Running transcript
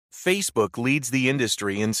Facebook leads the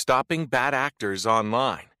industry in stopping bad actors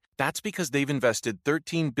online. That's because they've invested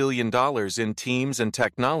 $13 billion in teams and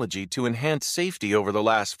technology to enhance safety over the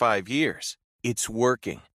last 5 years. It's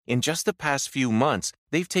working. In just the past few months,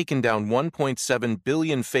 they've taken down 1.7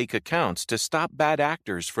 billion fake accounts to stop bad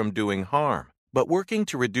actors from doing harm. But working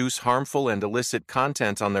to reduce harmful and illicit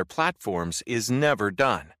content on their platforms is never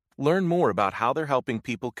done. Learn more about how they're helping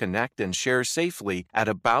people connect and share safely at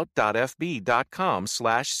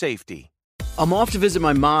about.fb.com/safety. I'm off to visit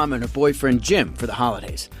my mom and her boyfriend Jim for the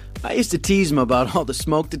holidays. I used to tease them about all the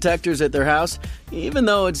smoke detectors at their house, even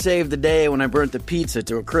though it saved the day when I burnt the pizza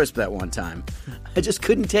to a crisp that one time. I just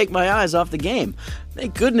couldn't take my eyes off the game.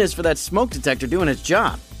 Thank goodness for that smoke detector doing its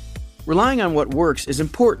job. Relying on what works is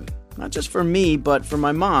important, not just for me, but for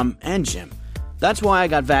my mom and Jim. That's why I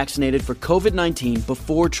got vaccinated for COVID-19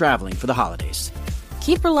 before traveling for the holidays.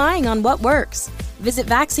 Keep relying on what works. Visit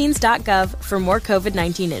vaccines.gov for more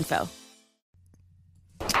COVID-19 info.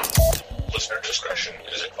 Listener discretion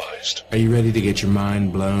is advised. Are you ready to get your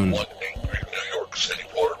mind blown? One angry New York City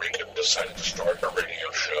Puerto Rican decided to start a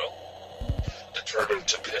radio show, determined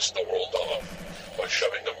to piss the world off by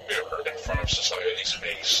shoving a mirror in front of society's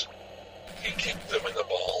face. He kicked them in the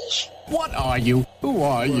balls. What are you? Who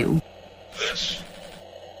are you? This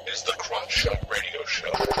is the Crotch Shot Radio Show.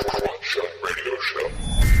 Crotch Shot Radio Show.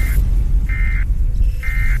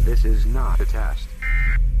 This is not a test.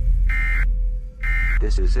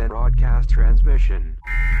 This is a broadcast transmission.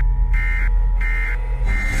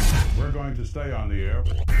 We're going to stay on the air. And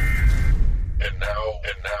now,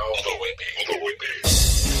 the Whitney.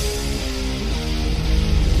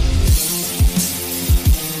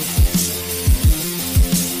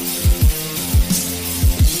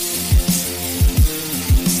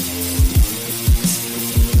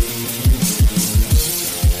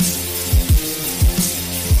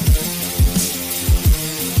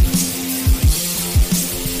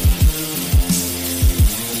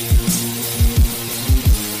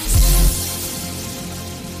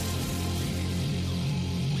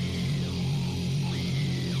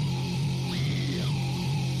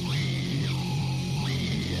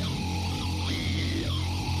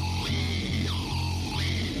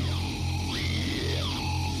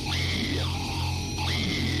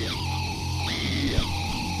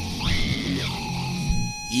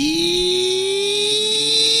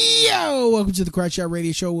 Welcome to the Crotch Shot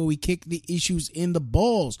Radio Show, where we kick the issues in the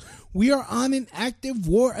balls. We are on an active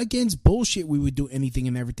war against bullshit. We would do anything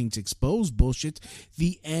and everything to expose bullshit.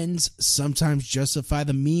 The ends sometimes justify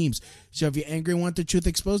the memes. So if you're angry and want the truth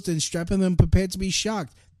exposed, then strap in and prepare to be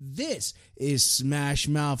shocked. This is Smash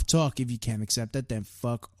Mouth Talk. If you can't accept that, then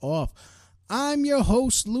fuck off. I'm your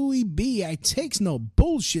host, Louie B. I takes no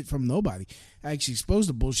bullshit from nobody. I actually expose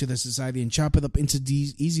the bullshit of society and chop it up into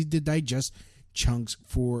these easy to digest chunks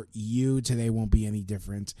for you. Today won't be any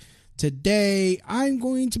different. Today I'm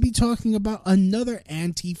going to be talking about another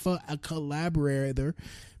Antifa, a collaborator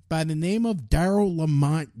by the name of Daryle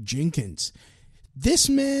Lamont Jenkins. This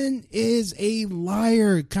man is a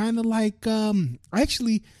liar, kind of like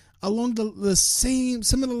actually along the same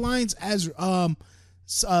similar lines as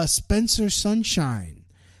Spencer Sunshine.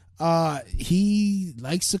 He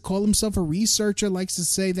likes to call himself a researcher, likes to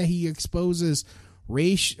say that he exposes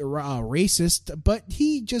racist, but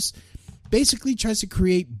he just basically tries to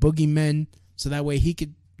create boogeymen so that way he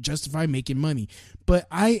could justify making money. But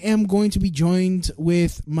I am going to be joined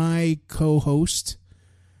with my co-host,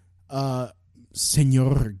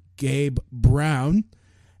 Senor Gabe Brown,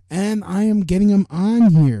 and I am getting him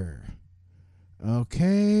on here.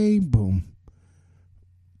 Okay, boom.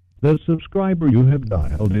 The subscriber you have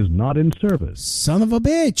dialed is not in service. Son of a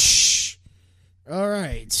bitch. All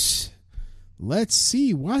right. Let's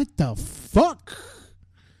see. What the fuck?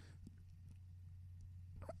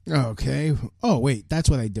 Okay. Oh, wait.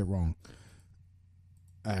 That's what I did wrong.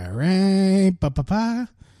 All right. Ba-ba-ba.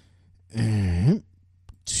 I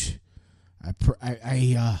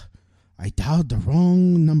dialed the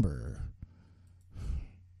wrong number.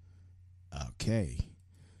 Okay.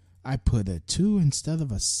 I put a 2 instead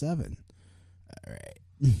of a 7. All right.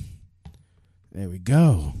 There we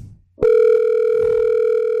go.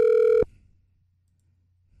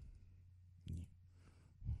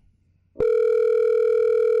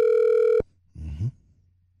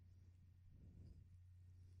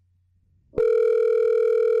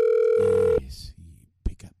 Yes,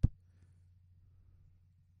 pick up.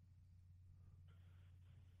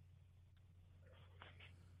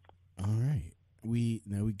 All right. We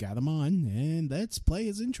got him on, and let's play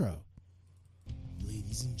his intro.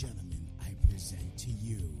 Ladies and gentlemen, I present to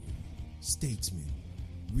you statesman,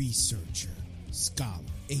 researcher, Scholar,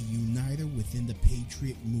 a uniter within the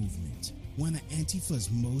patriot movement, one of Antifa's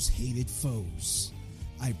most hated foes.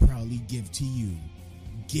 I proudly give to you,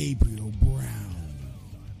 Gabriel Brown.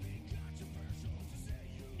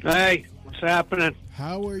 Hey, what's happening?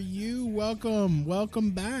 How are you?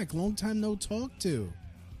 Welcome back. Long time no talk to.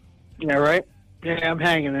 Yeah, right? Yeah, I'm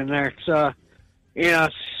hanging in there.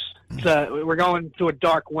 It's, we're going through a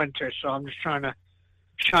dark winter, so I'm just trying to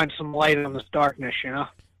shine some light on this darkness,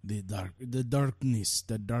 The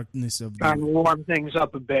darkness of trying to warm things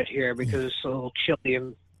up a bit here because it's a little chilly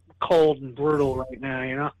and cold and brutal right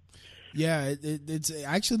now, Yeah, it's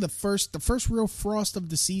actually the first real frost of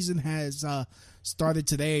the season has started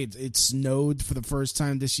today. It snowed for the first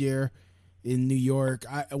time this year in New York.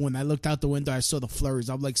 When I looked out the window, I saw the flurries.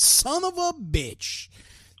 I'm like, son of a bitch!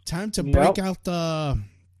 Time to break out the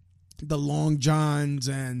long johns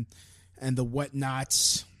and the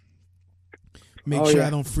whatnots. Make sure I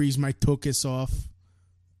don't freeze my tuchus off.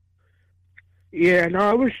 Yeah, no,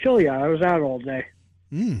 it was chilly. I was out all day.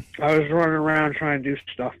 I was running around trying to do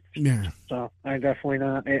stuff. Yeah. So I definitely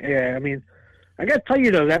not. Yeah, I mean, I got to tell you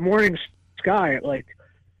though, that morning sky at like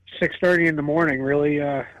 6:30 in the morning really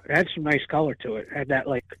had some nice color to it. Had that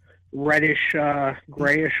like reddish,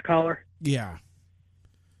 grayish color. Yeah.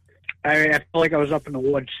 I felt like I was up in the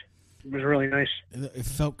woods. It was really nice. It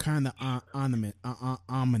felt kind of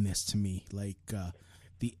ominous to me, like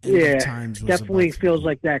the end of times was definitely feels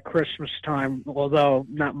like that Christmas time. Although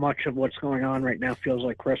not much of what's going on right now feels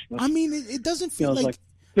like Christmas. I mean, it doesn't feel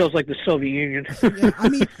feels like the Soviet Union. Yeah, I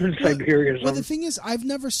mean, in Siberia. Well, the thing is, I've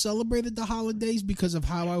never celebrated the holidays because of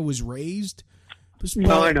how I was raised.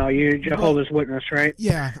 No, I know you're Jehovah's Witness, right?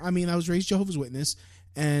 Yeah, I mean, I was raised Jehovah's Witness.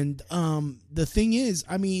 And the thing is,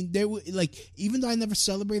 I mean, there was even though I never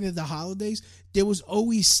celebrated the holidays, there was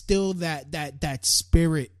always still that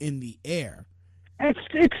spirit in the air.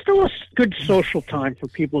 It's still a good social time for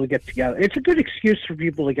people to get together. It's a good excuse for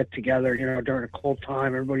people to get together. During a cold time,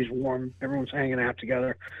 everybody's warm, everyone's hanging out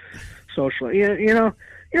together, socially. You don't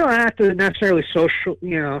have to necessarily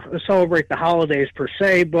celebrate the holidays per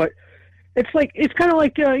se, but it's kind of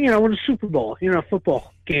like when the Super Bowl,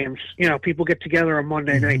 football games, people get together on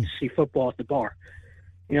Monday night to see football at the bar.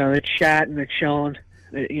 They're chatting, they're chilling,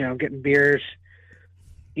 getting beers,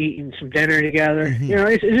 eating some dinner together.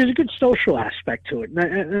 There's a good social aspect to it.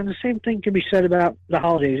 And the same thing can be said about the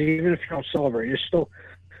holidays, even if you don't celebrate. It's still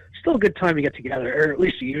a good time to get together, or at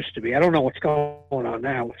least it used to be. I don't know what's going on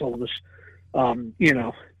now with all this,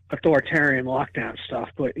 authoritarian lockdown stuff,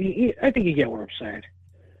 but I think you get what I'm saying.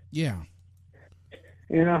 Yeah.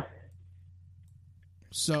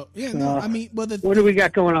 So I mean, what do we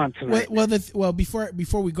got going on tonight?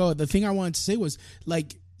 Before we go, the thing I wanted to say was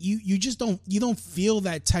you just don't feel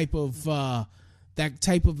that type of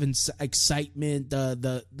excitement,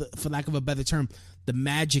 the for lack of a better term, the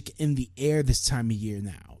magic in the air this time of year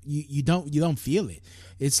now. You don't feel it.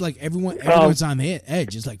 It's like everyone's on the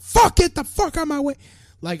edge. It's like, fuck, get the fuck out of my way.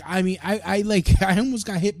 Like, I mean, I almost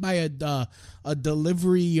got hit by a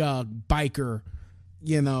delivery biker,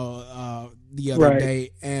 the other day,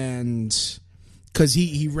 and because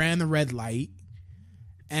he ran the red light,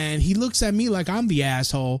 and he looks at me like I'm the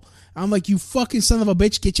asshole. I'm like, you fucking son of a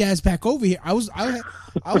bitch, get your ass back over here.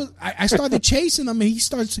 I started chasing him, and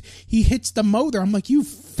he hits the motor. I'm like, you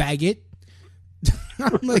faggot.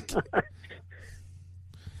 I'm like.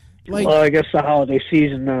 Well, I guess the holiday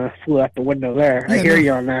season flew out the window there. Yeah, I hear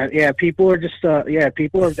you on that. Yeah, people are just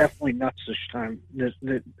people are definitely nuts this time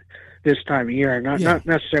of year. Not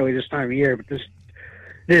necessarily this time of year, but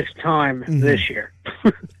this time this year.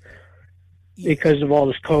 Because of all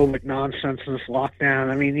this COVID nonsense and this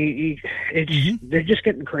lockdown. I mean, they're just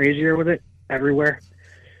getting crazier with it everywhere.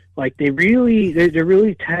 Like you know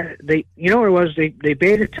what it was? They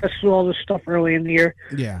beta tested all this stuff early in the year.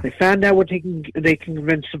 Yeah. They found out what they can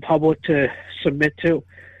convince the public to submit to,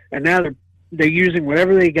 and now they're using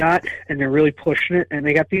whatever they got, and they're really pushing it. And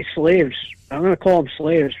they got these slaves. I'm going to call them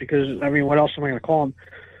slaves because I mean, what else am I going to call them?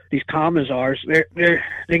 These commissars. They're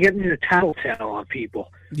getting the tattletale on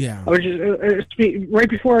people. Yeah. I was just right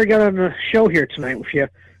before I got on the show here tonight with you.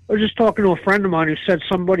 I was just talking to a friend of mine who said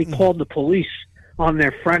somebody called the police on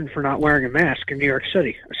their friend for not wearing a mask in New York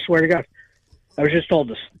City. I swear to God. I was just told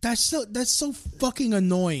this. That's so fucking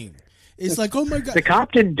annoying. It's like, oh my God. The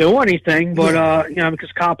cop didn't do anything, but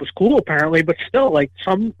because cop was cool apparently, but still, like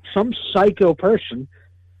some psycho person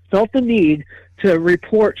felt the need to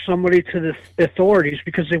report somebody to the authorities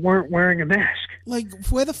because they weren't wearing a mask. Like,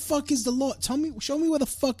 where the fuck is the law? Show me where the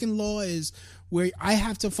fucking law is where I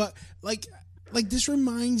have to like this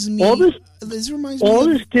reminds me.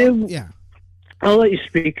 Yeah. I'll let you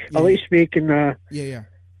speak. And Yeah.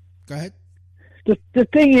 Go ahead. The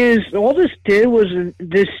thing is, all this did was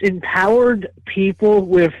this empowered people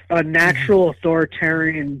with a natural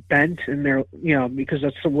authoritarian bent in their, because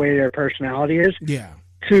that's the way their personality is. Yeah.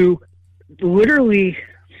 To literally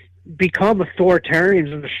become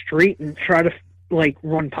authoritarians in the street and try to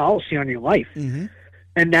run policy on your life. Mm-hmm.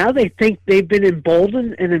 And now they think they've been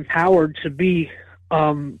emboldened and empowered to be,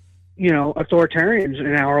 authoritarians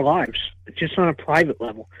in our lives, just on a private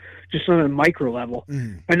level, just on a micro level.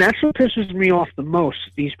 Mm. And that's what pisses me off the most.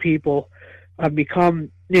 These people have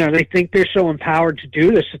become, they think they're so empowered to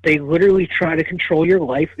do this that they literally try to control your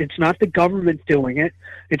life. It's not the government doing it.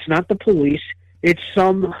 It's not the police. It's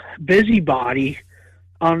some busybody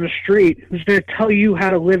on the street who's going to tell you how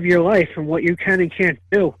to live your life and what you can and can't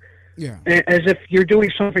do. Yeah. As if you're doing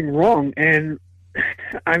something wrong. And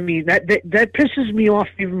I mean, that pisses me off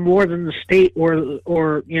even more than the state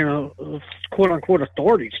or quote unquote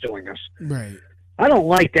authorities doing this. Right. I don't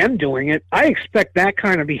like them doing it. I expect that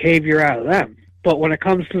kind of behavior out of them. But when it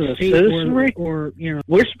comes to the citizenry,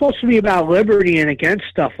 we're supposed to be about liberty and against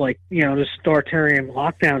stuff like, this authoritarian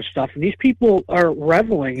lockdown stuff. And these people are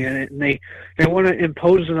reveling in it, and they want to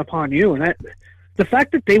impose it upon you. And the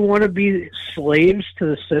fact that they want to be slaves to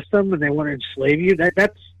the system and they want to enslave you,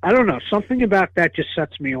 that's, I don't know, something about that just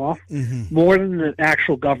sets me off more than the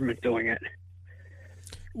actual government doing it.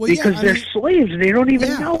 Well, because they're slaves and they don't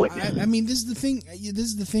even know it. I mean, this is the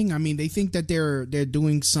thing. I mean, they think that they're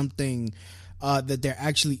doing something, that they're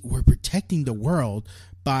actually, we're protecting the world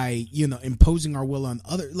by, imposing our will on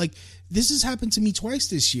other. Like, this has happened to me twice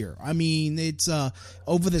this year. I mean, it's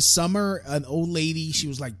over the summer, an old lady, she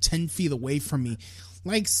was like 10 feet away from me.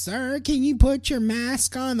 Like, sir, can you put your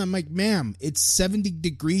mask on? I'm like, ma'am, it's 70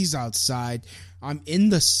 degrees outside. I'm in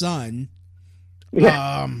the sun.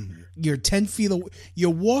 Yeah. You're 10 feet away. You're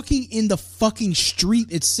walking in the fucking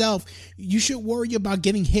street itself. You should worry about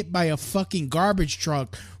getting hit by a fucking garbage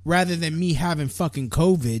truck rather than me having fucking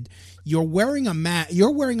COVID. You're wearing a mask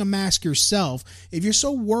yourself. If you're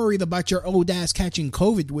so worried about your old ass catching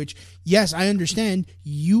COVID, which, yes, I understand,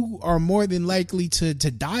 you are more than likely to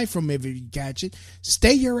die from it if you catch it,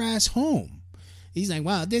 stay your ass home. He's like,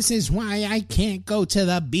 well, this is why I can't go to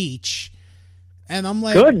the beach. And I'm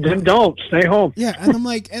like, good, then don't stay home. Yeah, and I'm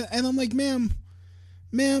like, ma'am,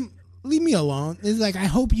 leave me alone. It's like, I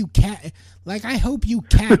hope you catch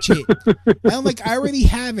it. And I'm like, I already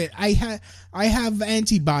have it. I have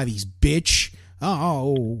antibodies, bitch.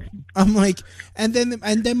 Oh, I'm like, and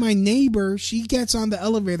then my neighbor, she gets on the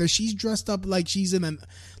elevator. She's dressed up like she's in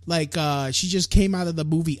she just came out of the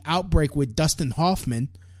movie Outbreak with Dustin Hoffman.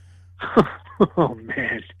 Oh,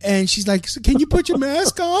 man. And she's like, can you put your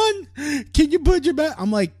mask on? Can you put your mask?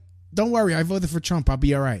 I'm like, don't worry. I voted for Trump. I'll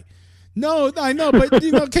be all right. No, I know. But,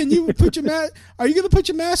 can you put your mask? Are you going to put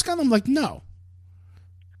your mask on? I'm like, no.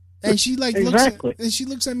 And she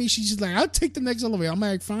looks at me. She's just like, I'll take the next elevator. I'm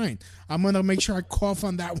like, fine. I'm going to make sure I cough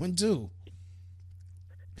on that one too.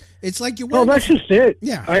 It's like you're wearing. Oh, that's just it.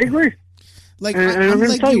 Yeah. I agree. Like, and I'm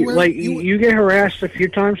going to tell you, you get harassed a few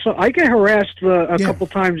times. So I get harassed a couple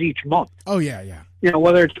times each month. Oh, yeah, yeah.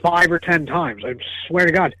 Whether it's 5 or 10 times. I swear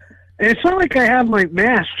to God. And it's not like I have my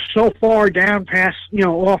mask so far down past,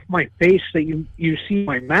 off my face that you see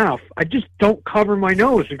my mouth. I just don't cover my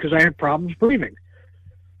nose because I have problems breathing.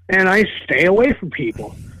 And I stay away from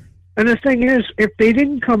people. And the thing is, if they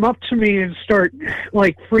didn't come up to me and start,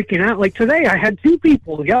 freaking out, like today I had 2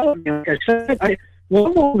 people yell at me, like I said,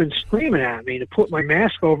 one woman screaming at me to put my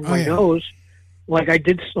mask over my nose, like I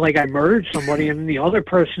murdered somebody, and the other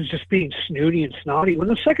person's just being snooty and snotty. When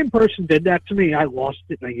the second person did that to me, I lost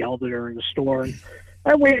it, and I yelled at her in the store. And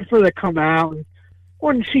I waited for her to come out. And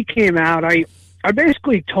when she came out, I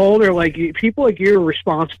basically told her, people like you are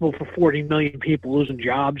responsible for 40 million people losing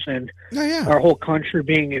jobs and our whole country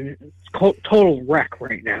being in total wreck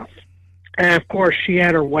right now. And, of course, she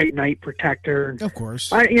had her white knight protector. Of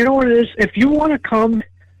course. You know what it is? If you want to come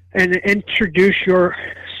and introduce your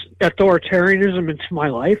authoritarianism into my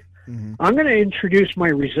life, I'm going to introduce my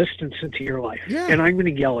resistance into your life. Yeah. And I'm going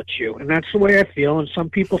to yell at you. And that's the way I feel. And some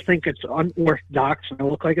people think it's unorthodox and I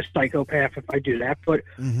look like a psychopath if I do that. But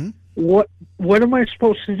what am I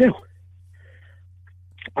supposed to do?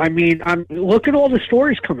 I mean, look at all the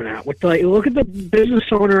stories coming out. Look at the business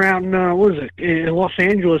owner out in in Los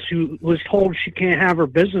Angeles who was told she can't have her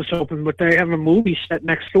business open, but they have a movie set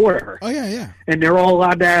next door to her. Oh yeah. And they're all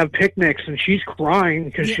allowed to have picnics, and she's crying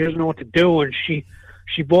because she doesn't know what to do. And she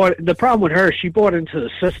bought. The problem with her, she bought into the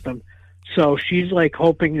system, so she's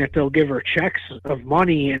hoping that they'll give her checks of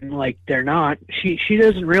money, and they're not. She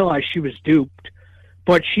doesn't realize she was duped.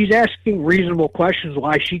 But she's asking reasonable questions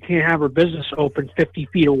why she can't have her business open 50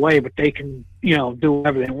 feet away, but they can, do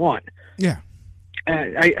whatever they want. Yeah.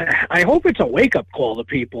 I hope it's a wake up call to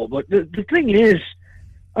people. But the thing is,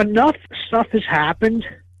 enough stuff has happened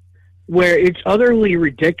where it's utterly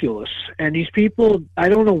ridiculous, and these people, I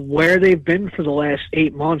don't know where they've been for the last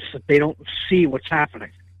 8 months that they don't see what's happening.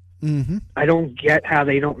 Mm-hmm. I don't get how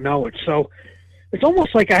they don't know it. So it's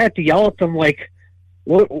almost like I had to yell at them, like,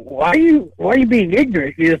 why are you being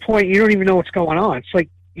ignorant to the point you don't even know what's going on? It's like,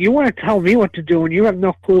 you want to tell me what to do and you have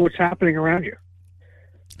no clue what's happening around you.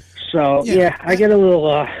 So yeah, I get a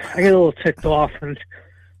little ticked off, and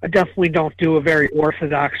I definitely don't do a very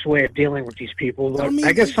orthodox way of dealing with these people. But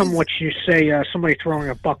I guess I'm what you say, somebody throwing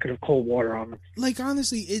a bucket of cold water on them. Like,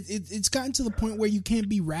 honestly, it's gotten to the point where you can't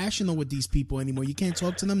be rational with these people anymore. You can't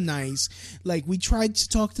talk to them nice. Like, we tried to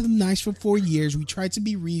talk to them nice for 4 years. We tried to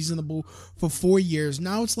be reasonable for 4 years.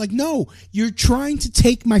 Now it's like, no, you're trying to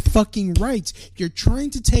take my fucking rights. You're trying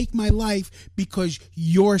to take my life because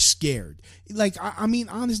you're scared. Like, I mean,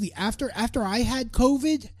 honestly, after I had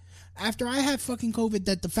COVID... After I had fucking COVID,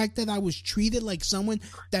 that the fact that I was treated like someone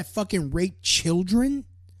that fucking raped children.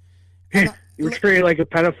 You were treated like a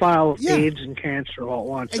pedophile with AIDS and cancer all at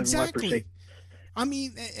once. Exactly. And leprosy. I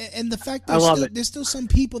mean, and the fact that there's still some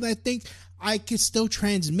people that think I could still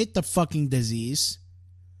transmit the fucking disease.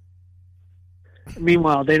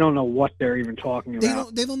 Meanwhile, they don't know what they're even talking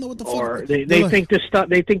about. They don't know what the fuck. Or they think this stuff.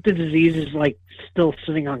 They think the disease is like still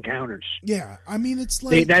sitting on counters. Yeah, I mean, it's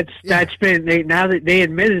like that's been now that they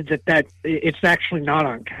admitted that it's actually not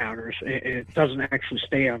on counters. It doesn't actually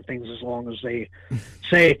stay on things as long as they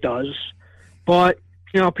say it does. But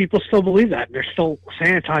people still believe that. They're still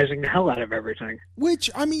sanitizing the hell out of everything. Which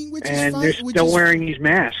is fine. And they're still wearing these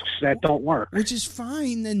masks that don't work. Which is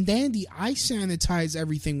fine and dandy. I sanitize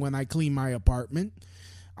everything when I clean my apartment.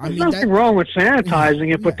 There's nothing wrong with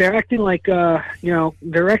sanitizing it, but they're acting like,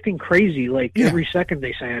 they're acting crazy. Like every second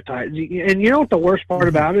they sanitize. And you know what the worst part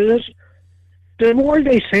about it is? The more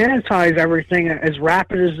they sanitize everything as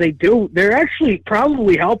rapid as they do, they're actually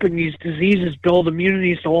probably helping these diseases build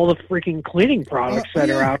immunities to all the freaking cleaning products that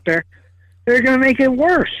are out there. They're going to make it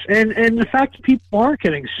worse. And the fact that people aren't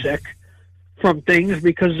getting sick from things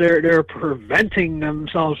because they're preventing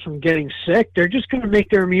themselves from getting sick, they're just going to make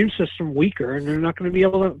their immune system weaker, and they're not going to be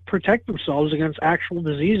able to protect themselves against actual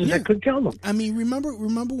diseases that could kill them. I mean, remember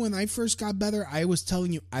when I first got better, I was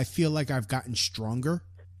telling you I feel like I've gotten stronger.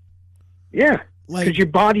 Yeah, because your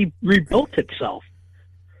body rebuilt itself.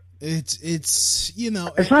 It's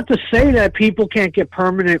It's not to say that people can't get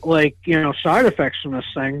permanent side effects from this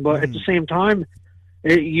thing, but at the same time,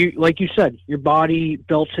 like you said, your body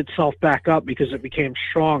built itself back up because it became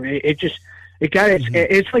strong. It's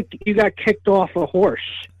like you got kicked off a horse,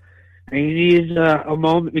 and you needed a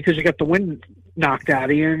moment because you got the wind knocked out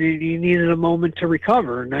of you, and you needed a moment to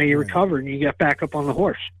recover. And now you recover, and you get back up on the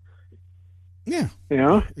horse. Yeah.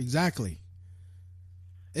 Exactly.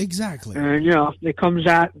 Exactly. And it comes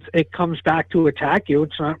back to attack you.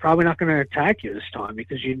 It's probably not going to attack you this time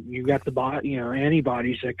because you got the body,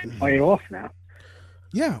 antibodies that can fight it off now.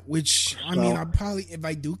 Yeah, which I mean, I'll probably, if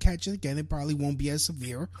I do catch it again, it probably won't be as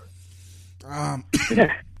severe. Damn,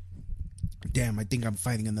 I think I'm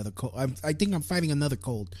fighting another cold. I think I'm fighting another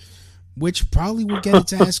cold, which probably will get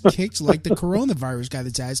its ass kicked like the coronavirus got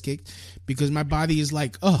its ass kicked because my body is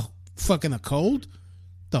like, oh, fucking a cold?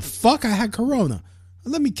 The fuck? I had corona.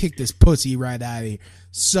 Let me kick this pussy right out of here.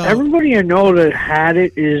 So everybody I know that had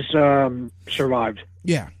it is survived.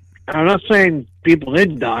 Yeah. I'm not saying people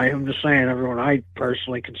didn't die. I'm just saying everyone I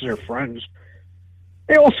personally consider friends,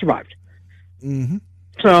 they all survived. Mm-hmm.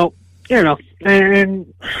 So,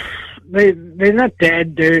 and they're not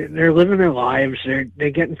dead. They're living their lives. They're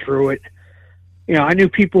getting through it. I knew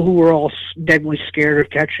people who were all deadly scared of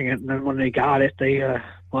catching it, and then when they got it,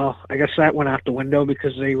 I guess that went out the window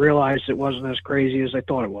because they realized it wasn't as crazy as they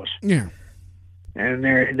thought it was. Yeah. And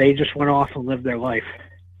they just went off and lived their life.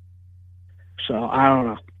 So, I don't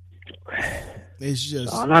know. It's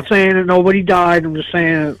just... I'm not saying that nobody died. I'm just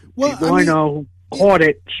saying people I know who caught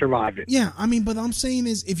it survived it. Yeah, I mean, but I'm saying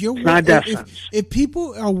is if you're if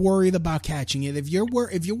people are worried about catching it, if you're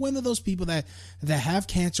one of those people that have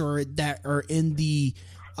cancer or that are in the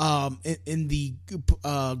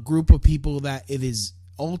group of people that it is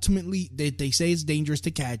ultimately they say it's dangerous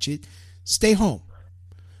to catch it, stay home.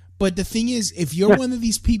 But the thing is, if you're one of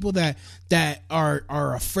these people that are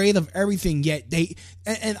afraid of everything, yet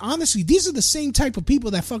and honestly, these are the same type of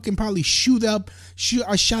people that fucking probably shot up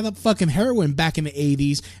fucking heroin back in the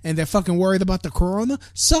 80s, and they're fucking worried about the corona.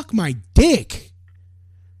 Suck my dick.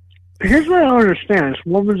 Here's what I don't understand. This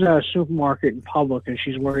woman's at a supermarket in public, and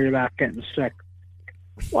she's worried about getting sick.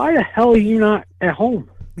 Why the hell are you not at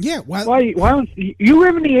home? Yeah. Why don't you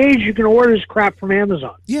live in the age you can order this crap from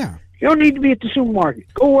Amazon? Yeah. You don't need to be at the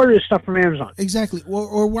supermarket. Go order this stuff from Amazon. Exactly.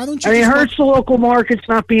 Or why don't you? I mean, it hurts the local markets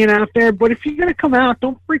not being out there, but if you're gonna come out,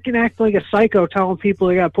 don't freaking act like a psycho telling people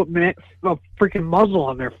they gotta put a freaking muzzle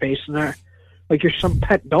on their face and they're like you're some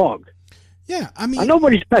pet dog. Yeah, I mean,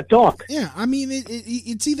 nobody's pet dog. Yeah, I mean,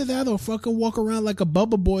 it's either that or fucking walk around like a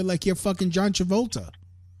bubble boy, like you're fucking John Travolta.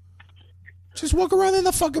 Just walk around in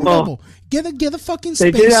the fucking bubble. Get a fucking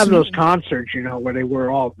space. They did have those concerts, where they were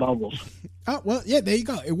all bubbles. Oh well, yeah, there you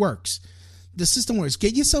go. It works. The system works.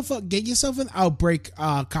 Get yourself an outbreak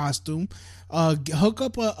costume. Hook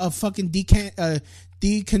up a fucking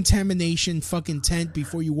decontamination fucking tent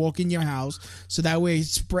before you walk in your house, so that way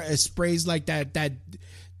it sprays like that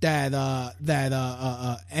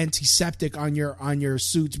antiseptic on your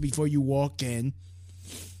suits before you walk in.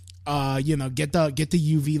 Get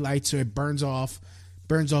the UV light so it burns off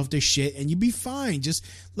the shit and you'd be fine. Just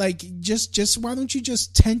why don't you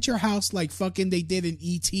just tent your house like fucking they did in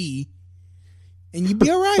E.T. and you'd be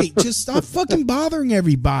all right. Just stop fucking bothering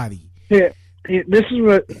everybody. Yeah. This is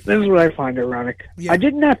what I find ironic. Yeah. I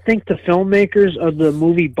did not think the filmmakers of the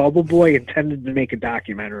movie Bubble Boy intended to make a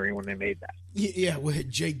documentary when they made that. Yeah, with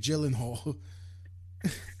Jake Gyllenhaal.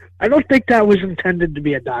 I don't think that was intended to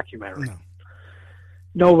be a documentary. No.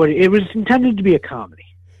 Nobody. It was intended to be a comedy.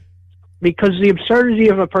 Because the absurdity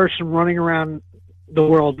of a person running around the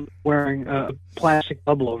world wearing a plastic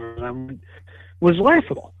bubble over them was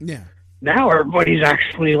laughable. Yeah. Now everybody's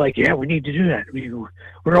actually like, yeah, we need to do that.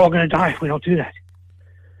 We're all going to die if we don't do that.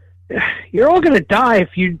 You're all going to die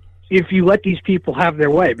if you let these people have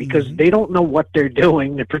their way because they don't know what they're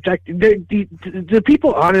doing to protect the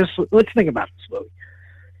people. Honestly, let's think about this, Louis.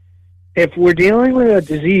 If we're dealing with a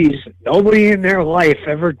disease nobody in their life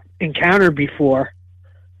ever encountered before,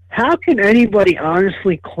 how can anybody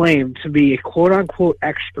honestly claim to be a quote-unquote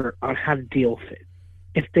expert on how to deal with it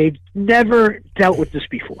if they've never dealt with this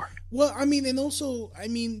before? Well, I mean, and also, I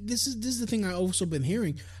mean, this is the thing I've also been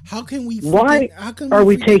hearing. How can we? Why are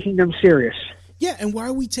we taking them serious? Yeah, and why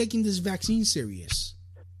are we taking this vaccine serious?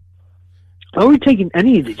 Are we taking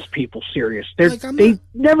any of these people serious? They've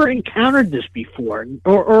never encountered this before,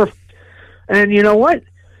 and you know what?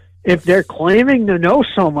 If they're claiming to know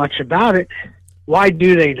so much about it, why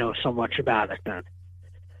do they know so much about it then?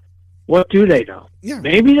 What do they know? Yeah.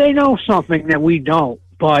 Maybe they know something that we don't,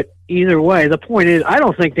 but either way, the point is, I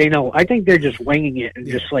don't think they know. I think they're just winging it and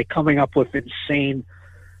just like coming up with insane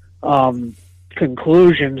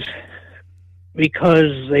conclusions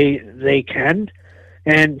because they can,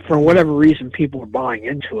 and for whatever reason, people are buying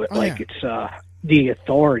into it it's the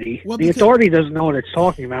authority. Well, the authority doesn't know what it's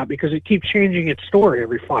talking about because it keeps changing its story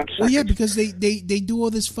every 5 seconds. Well, yeah, because they do all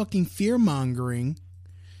this fucking fear mongering,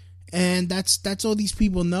 and that's all these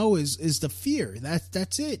people know is the fear.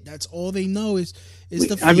 That's it. That's all they know is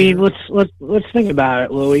the fear. I mean, let's think about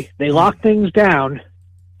it, Louis. They locked things down.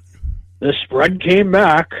 The spread came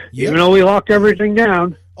back, even though we locked everything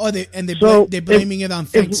down. Oh, they're blaming it on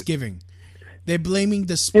Thanksgiving. They're blaming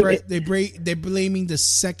the spread. They're blaming the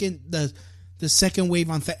second wave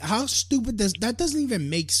on how stupid that doesn't even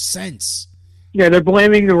make sense. Yeah, they're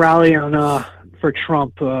blaming the rally on for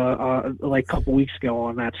Trump like a couple weeks ago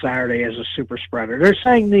on that Saturday as a super spreader. They're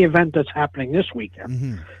saying the event that's happening this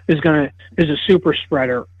weekend is a super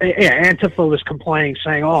spreader. Yeah, Antifa was complaining,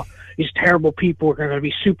 saying, "Oh, these terrible people are going to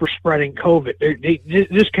be super spreading COVID.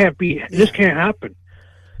 This can't happen."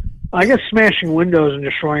 I guess smashing windows and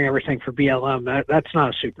destroying everything for BLM, that's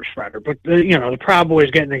not a super spreader. But, the Proud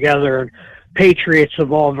Boys getting together and patriots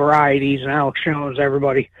of all varieties and Alex Jones,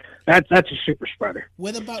 everybody, that's a super spreader.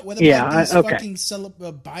 What about these fucking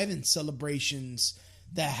Biden celebrations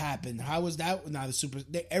that happened? How was that not a super?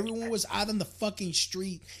 Everyone was out on the fucking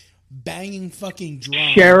street banging fucking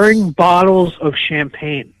drums. Sharing bottles of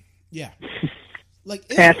champagne. Yeah.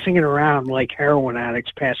 Passing it around like heroin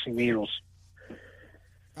addicts passing needles.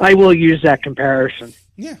 I will use that comparison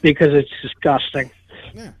because it's disgusting.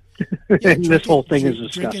 Yeah. And this whole thing is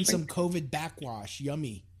disgusting. Drinking some COVID backwash.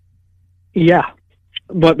 Yummy. Yeah.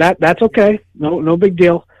 But that's okay. No big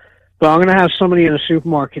deal. But I'm going to have somebody in a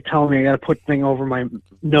supermarket tell me I got to put thing over my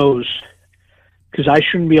nose because I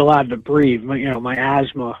shouldn't be allowed to breathe. My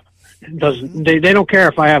asthma doesn't. They don't care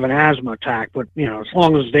if I have an asthma attack, but as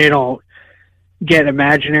long as they don't get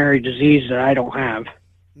imaginary disease that I don't have.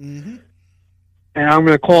 Mm-hmm. And I'm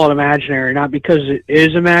going to call it imaginary, not because it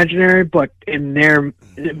is imaginary, but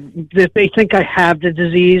if they think I have the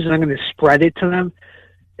disease and I'm going to spread it to them,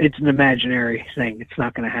 it's an imaginary thing. It's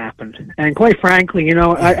not going to happen. And quite frankly,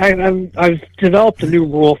 I've developed a new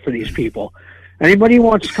rule for these people. Anybody who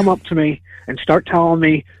wants to come up to me and start telling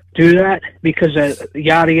me do that because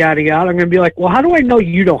yada, yada, yada. I'm going to be like, well, how do I know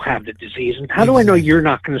you don't have the disease? And how do I know you're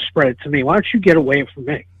not going to spread it to me? Why don't you get away from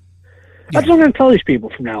me? That's what I'm going to tell these people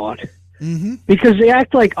from now on. Mm-hmm. Because they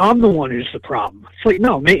act like I'm the one who's the problem. It's like,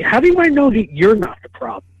 no, mate, how do I know that you're not the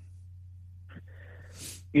problem?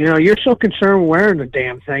 You know, you're so concerned with wearing the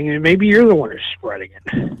damn thing, and maybe you're the one who's spreading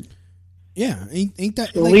it. Yeah, ain't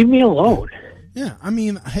that... So leave me alone. Yeah, I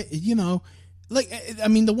mean, you know, like, I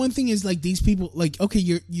mean, the one thing is, like, these people, like, okay,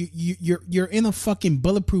 you're in a fucking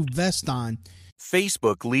bulletproof vest on.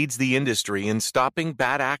 Facebook leads the industry in stopping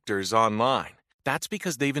bad actors online. That's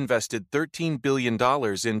because they've invested $13 billion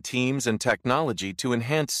in teams and technology to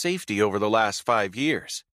enhance safety over the last 5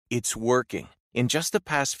 years. It's working. In just the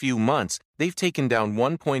past few months, they've taken down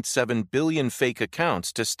 1.7 billion fake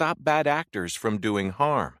accounts to stop bad actors from doing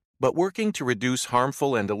harm. But working to reduce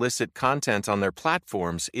harmful and illicit content on their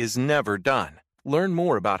platforms is never done. Learn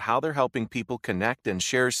more about how they're helping people connect and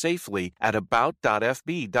share safely at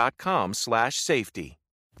about.fb.com/safety.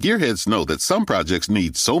 Gearheads know that some projects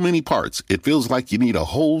need so many parts, it feels like you need a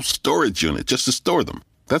whole storage unit just to store them.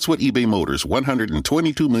 That's what eBay Motors'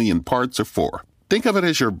 122 million parts are for. Think of it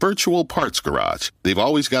as your virtual parts garage. They've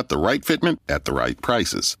always got the right fitment at the right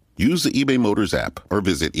prices. Use the eBay Motors app or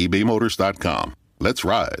visit ebaymotors.com. Let's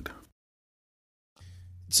ride.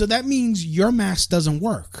 So that means your mask doesn't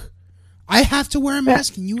work. I have to wear a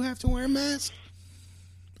mask and you have to wear a mask?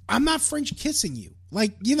 I'm not French kissing you.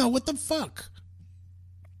 Like, you know, what the fuck?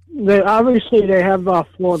 Obviously, they have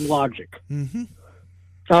flawed logic. Mm-hmm.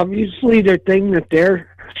 Obviously, their thing that they're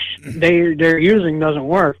using doesn't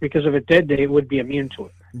work, because if it did, they would be immune to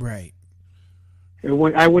it. Right.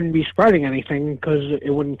 I wouldn't be spreading anything because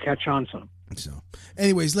it wouldn't catch on some. So,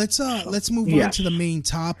 anyways, let's move on to the main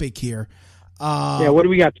topic here. What do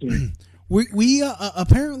we got tonight? We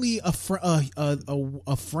apparently a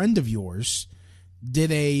friend of yours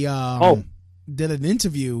did an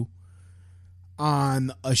interview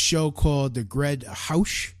on a show called the Greg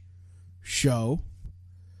House Show.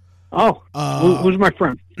 Oh, who's my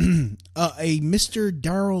friend? A Mr.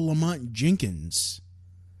 Daryle Lamont Jenkins.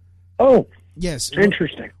 Oh, yes,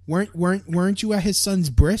 interesting. Weren't you at his son's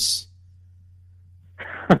bris?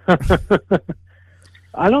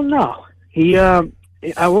 I don't know. I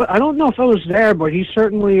don't know if I was there, but he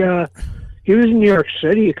certainly he was in New York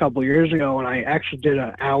City a couple years ago, and I actually did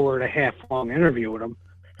an hour and a half long interview with him.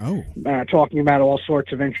 Oh, talking about all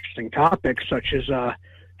sorts of interesting topics, such as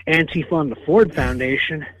Antifa and the Ford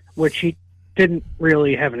Foundation, which he didn't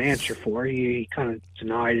really have an answer for. He kind of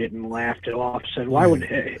denied it and laughed it off. Said, "Why would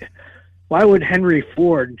Henry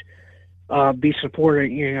Ford be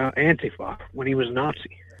supporting Antifa when he was a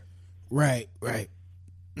Nazi?" Right.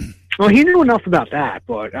 Well, he knew enough about that,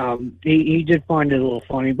 but he did find it a little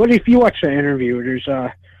funny. But if you watch the interview, there's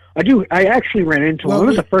I actually ran into him. It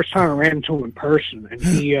was the first time I ran into him in person, and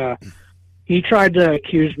he tried to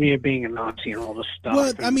accuse me of being a Nazi and all this stuff.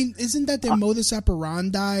 Well, I mean, isn't that their modus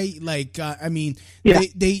operandi? Like, I mean, yeah.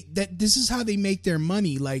 This is how they make their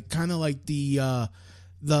money. Like, kind of like the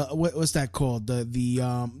what's that called?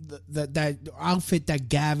 That outfit that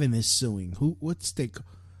Gavin is suing. What's the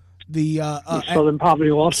Southern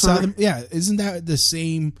Poverty Law Center? Yeah, isn't that the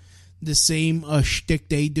same shtick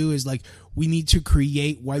they do? Is like, we need to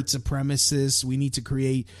create white supremacists, we need to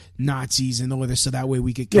create Nazis in order so that way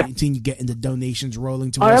we could continue getting the donations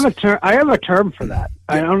rolling to us. I have a term for that.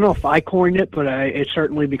 I don't know if I coined it, but it's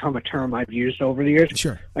certainly become a term I've used over the years.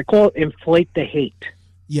 Sure. I call it inflate the hate.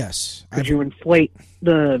 Yes. Because you inflate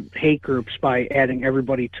the hate groups by adding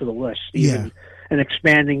everybody to the list, and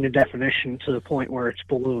expanding the definition to the point where it's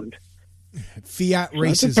ballooned. Fiat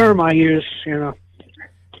racism. That's a term I use, Fiat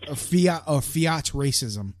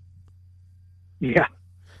racism. Yeah.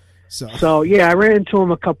 So yeah, I ran into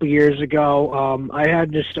him a couple years ago. I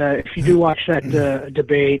had this. If you do watch that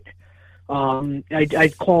debate,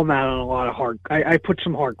 I call him out on a lot of I put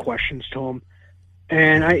some hard questions to him,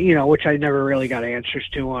 and which I never really got answers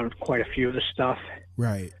to on quite a few of the stuff.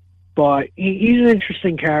 Right. But he's an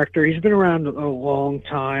interesting character. He's been around a long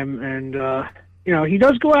time, and he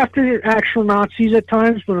does go after actual Nazis at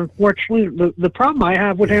times. But unfortunately, the problem I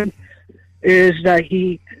have with him is that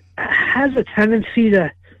he has a tendency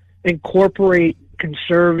to incorporate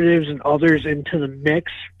conservatives and others into the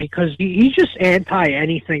mix, because he's just anti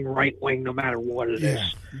anything right wing, no matter what it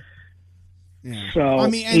is. Yeah. So I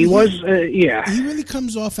mean, he really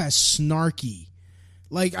comes off as snarky.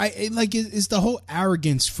 Like it's the whole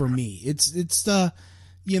arrogance for me. It's the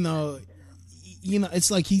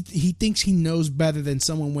it's like he thinks he knows better than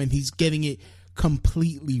someone when he's getting it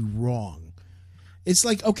completely wrong. It's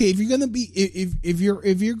like, okay, if you're gonna be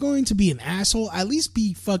if you're going to be an asshole, at least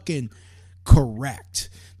be fucking correct.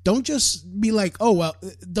 Don't just be like, oh, well,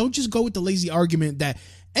 don't just go with the lazy argument that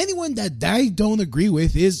anyone that I don't agree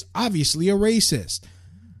with is obviously a racist.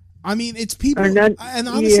 I mean, it's people, and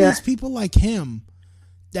honestly, it's people like him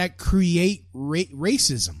that create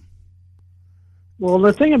racism. Well,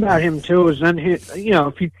 the thing about him too is then if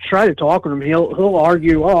you try to talk with him, he'll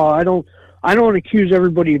argue, "Oh, I don't accuse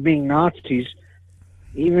everybody of being Nazis,"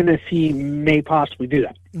 even if he may possibly do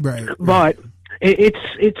that. Right. But it's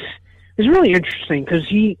really interesting because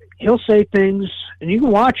he'll say things, and you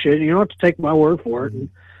can watch it. You don't have to take my word for it. And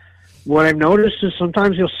what I've noticed is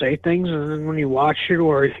sometimes he'll say things, and then when you watch it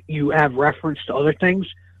or you have reference to other things,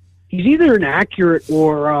 he's either inaccurate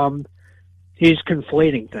or he's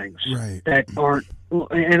conflating things that aren't.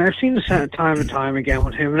 And I've seen this time and time again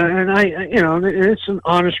with him, and it's an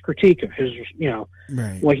honest critique of his,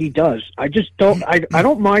 what he does. I just don't. I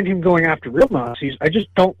don't mind him going after real Nazis. I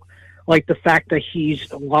just don't like the fact that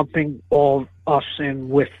he's lumping all us in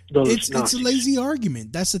with those Nazis. It's a lazy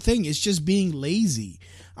argument. That's the thing. It's just being lazy.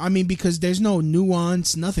 I mean, because there's no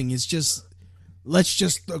nuance, nothing. It's just, let's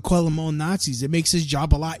just call them all Nazis. It makes his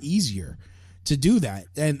job a lot easier to do that.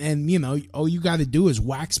 And all you got to do is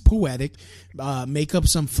wax poetic, make up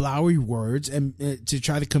some flowery words, and to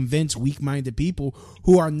try to convince weak-minded people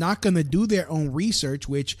who are not going to do their own research,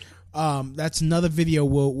 which that's another video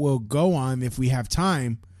we'll go on if we have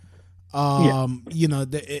time. Pertaining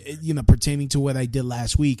to what I did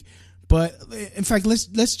last week. But in fact,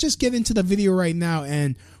 let's just get into the video right now.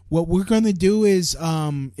 And what we're going to do is,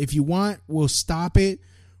 if you want, we'll stop it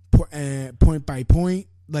point by point,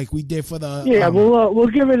 like we did for the. Yeah, we'll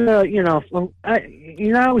give it a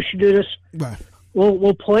how we should do this. Right.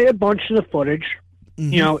 We'll play a bunch of the footage.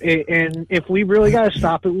 Mm-hmm. And if we really got to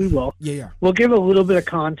stop it, we will. Yeah. We'll give a little bit of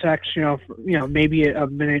context. Maybe a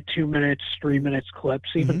minute, 2 minutes, 3 minutes clips,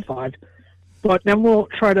 even 5. But then we'll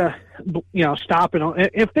try to, stop it.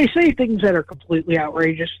 If they say things that are completely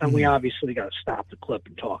outrageous, then we obviously got to stop the clip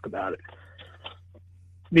and talk about it.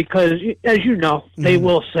 Because, as you know, they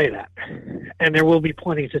will say that. And there will be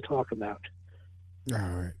plenty to talk about. All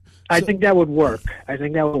right. I think that would work. I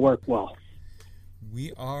think that would work well.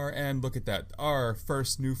 We are, and look at that. Our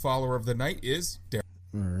first new follower of the night is Daryle.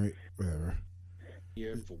 All right, whatever.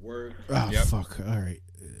 Here for work. Oh, fuck. All right.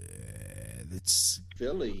 It's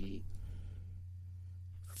Philly.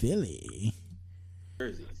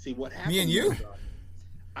 Jersey. See what happened? Me and you?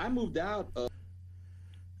 I moved out of.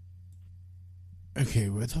 Okay,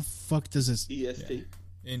 where the fuck does this? EST.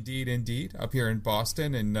 Yeah. Indeed. Up here in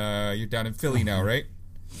Boston, and you're down in Philly now, right?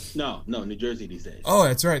 No, New Jersey these days. Oh,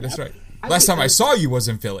 that's right. Last time I saw you was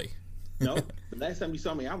in Philly. No, the last time you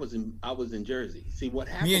saw me, I was in Jersey. See what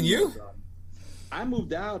happened? Me and you? Was, I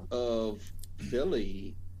moved out of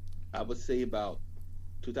Philly, I would say about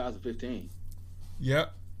 2015.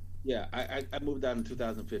 Yep. Yeah, I moved out in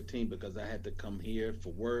 2015 because I had to come here for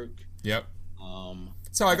work. Yep.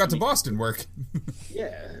 That's how I got to Boston work.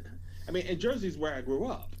 Yeah. I mean, and Jersey's where I grew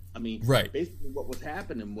up. I mean, right. Basically what was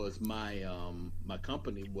happening was my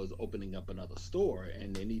company was opening up another store,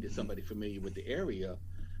 and they needed somebody familiar with the area,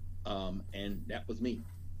 and that was me.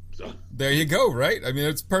 So there you go, right? I mean,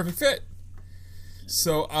 it's a perfect fit.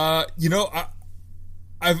 So, I've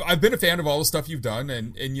been a fan of all the stuff you've done,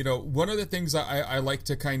 and one of the things I like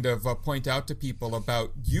to kind of point out to people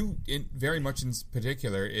about you, very much in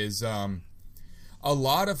particular, is a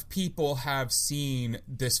lot of people have seen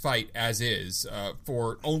this fight as is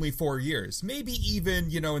for only 4 years, maybe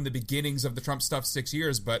even in the beginnings of the Trump stuff 6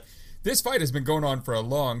 years, but this fight has been going on for a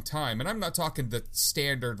long time, and I'm not talking the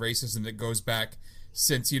standard racism that goes back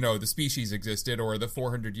since the species existed or the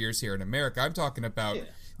 400 years here in America. I'm talking about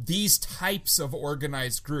these types of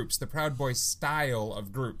organized groups, the Proud Boys style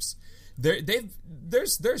of groups.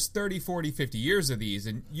 There's 30, 40, 50 years of these,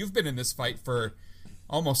 and you've been in this fight for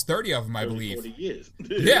almost 30 of them, I believe. 40 years.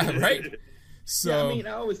 Yeah, right? So, I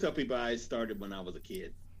always tell people I started when I was a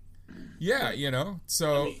kid. Yeah,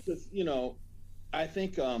 so... I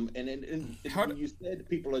think, and when you said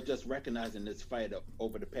people are just recognizing this fight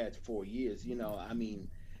over the past 4 years,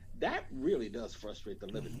 that really does frustrate the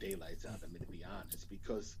living daylights out of me, to be honest,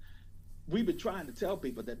 because we've been trying to tell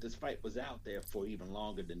people that this fight was out there for even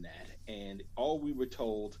longer than that, and all we were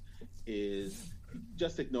told is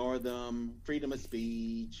just ignore them, freedom of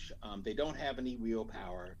speech, they don't have any real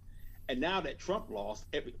power. And now that Trump lost,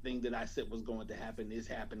 everything that I said was going to happen is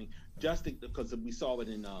happening, just because we saw it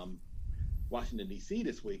in Washington, D.C.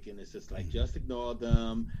 this week, and it's just like, just ignore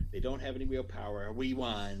them. They don't have any real power. We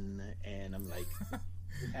won. And I'm like,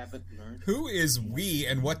 we haven't learned. Who is we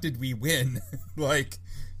and what did we win?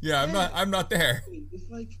 I'm not there. It's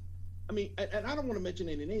like, I mean, and I don't want to mention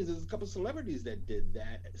any names. There's a couple of celebrities that did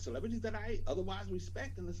that. Celebrities that I otherwise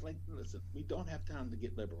respect, and it's like, listen, we don't have time to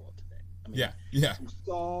get liberal today. I mean, yeah. You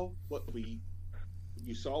saw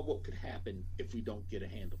what could happen if we don't get a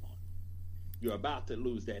handle on it. You're about to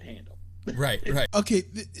lose that handle. Right. Okay,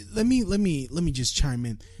 let me just chime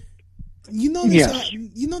in. You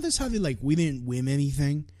notice how they like we didn't win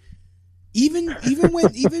anything. Even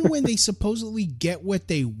when they supposedly get what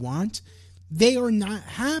they want, they are not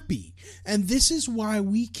happy, and this is why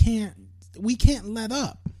we can't let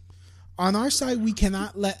up. On our side, we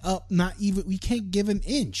cannot let up. We can't give an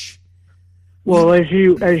inch. Well, as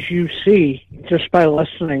you see, just by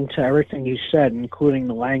listening to everything he said, including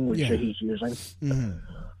the language that he's using,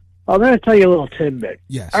 I'm going to tell you a little tidbit.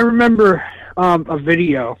 Yes. I remember a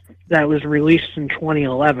video that was released in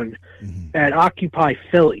 2011 at Occupy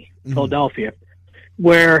Philly, Philadelphia,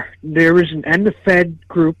 where there was an end of Fed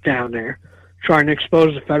group down there trying to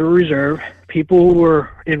expose the Federal Reserve, people who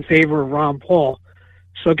were in favor of Ron Paul.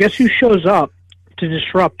 So guess who shows up to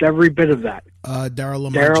disrupt every bit of that? Daryle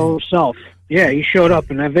Lamont. Daryle himself. Yeah, he showed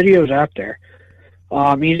up, and that video's out there.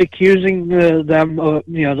 He's accusing them of,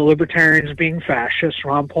 the libertarians of being fascists.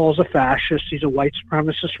 Ron Paul's a fascist. He's a white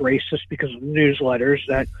supremacist racist because of the newsletters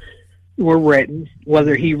that were written,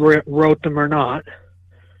 whether he wrote them or not.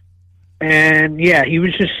 And yeah, he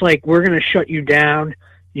was just like, "We're going to shut you down.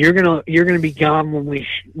 You're gonna be gone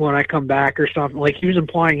when I come back," or something. Like he was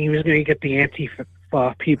implying he was going to get the Antifa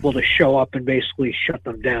people to show up and basically shut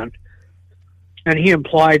them down. And he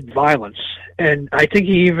implied violence, and I think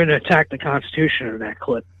he even attacked the Constitution in that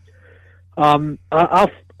clip.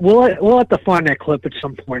 We'll have to find that clip at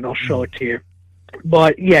some point. I'll show it to you.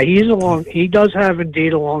 But yeah, he does have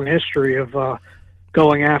indeed a long history of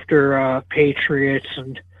going after patriots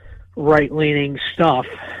and right-leaning stuff.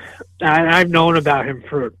 I've known about him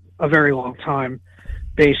for a very long time,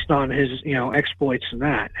 based on his exploits and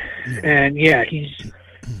that. And yeah,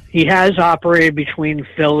 he has operated between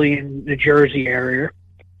Philly and the Jersey area,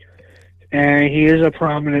 and he is a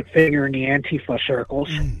prominent figure in the Antifa circles.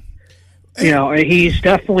 He's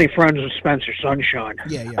definitely friends with Spencer Sunshine.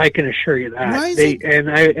 Yeah. I can assure you that. I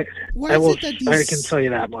can tell you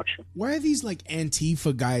that much. Why are these like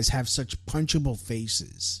Antifa guys have such punchable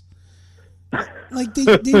faces? Like they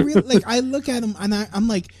really, like I look at him and I'm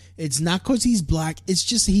like, it's not because he's black. It's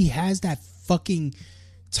just he has that fucking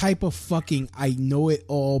type of fucking I know it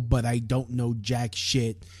all, but I don't know jack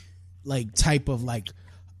shit. Like type of like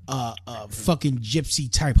fucking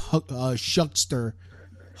gypsy type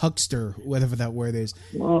huckster, whatever that word is.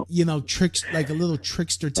 Well, tricks, like a little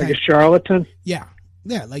trickster type, like a charlatan. Yeah,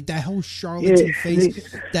 like that whole charlatan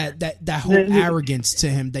face, that whole arrogance to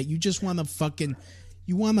him that you just want to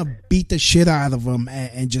beat the shit out of him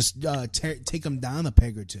and just take him down a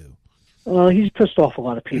peg or two. Well, he's pissed off a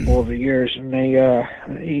lot of people over the years, and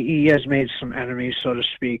he has made some enemies, so to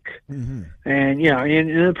speak. And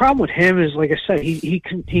and the problem with him is, like I said, he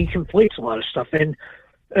conflates a lot of stuff. And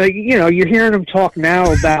you're hearing him talk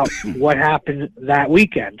now about what happened that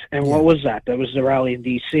weekend, and what was that? That was the rally in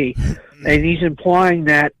D.C. And he's implying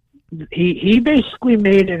that he basically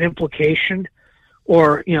made an implication,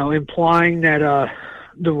 or implying that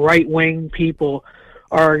the right wing people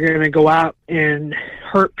are going to go out and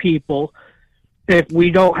hurt people if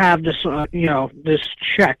we don't have this, this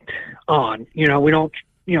checked on. We don't,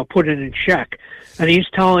 put it in check. And he's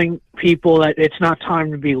telling people that it's not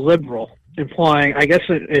time to be liberal, implying, I guess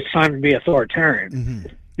it's time to be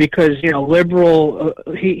authoritarian. Because,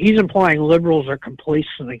 he's implying liberals are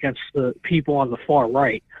complacent against the people on the far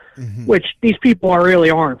right, which these people really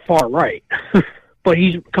aren't far right. But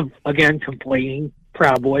he's, again, complaining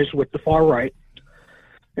Proud Boys with the far right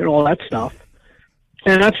and all that stuff.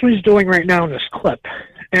 And that's what he's doing right now in this clip.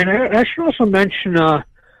 And I should also mention,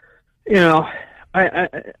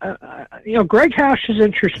 Greg Hash is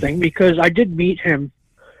interesting because I did meet him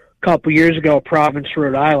a couple years ago at Providence,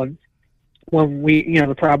 Rhode Island, when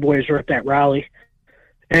the Proud Boys were at that rally.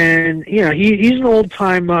 And, he's an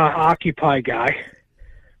old-time Occupy guy.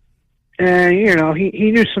 And,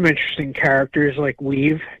 he knew some interesting characters like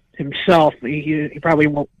Weave himself. He probably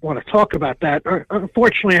won't want to talk about that.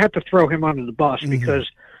 Unfortunately, I had to throw him under the bus because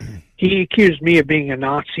he accused me of being a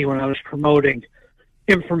Nazi when I was promoting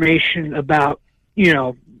information about,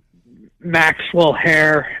 Maxwell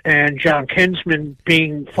Hare and John Kinsman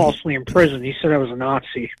being falsely imprisoned. He said I was a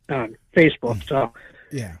Nazi on Facebook. So,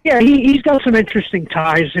 yeah, he's got some interesting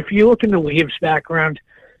ties. If you look into Weave's background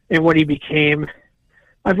and what he became,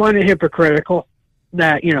 I find it hypocritical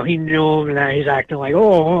that, he knew him and that he's acting like,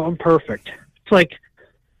 oh, I'm perfect. It's like,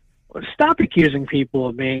 stop accusing people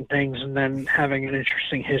of being things and then having an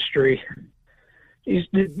interesting history.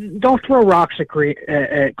 Don't throw rocks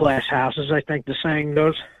at glass houses, I think the saying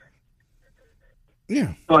goes.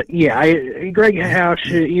 Yeah. But, yeah, Greg House,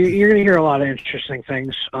 you're going to hear a lot of interesting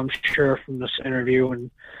things, I'm sure, from this interview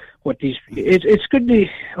and what these... It's good to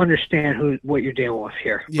understand what you're dealing with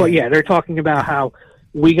here. Yeah. But, yeah, they're talking about how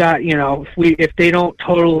we got, if they don't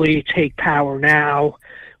totally take power now,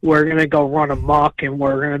 we're going to go run amok and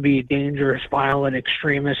we're going to be dangerous, violent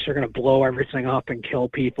extremists. They're going to blow everything up and kill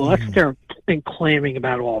people. That's what they're been claiming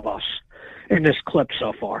about all of us in this clip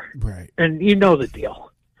so far. Right. And you know the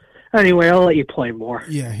deal. Anyway, I'll let you play more.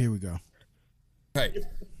 Yeah, here we go. Right.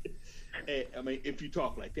 I mean, if you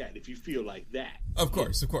talk like that, if you feel like that. Of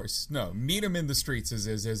course. No, meet them in the streets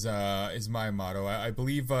is my motto. I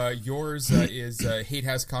believe yours is hate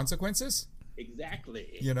has consequences.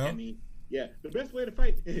 Exactly. I mean, yeah, the best way to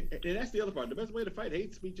fight, and that's the other part, the best way to fight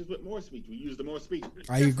hate speech is with more speech. We use the more speech.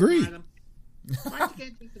 I agree. Why you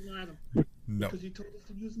can't just deny them? No. Because you told us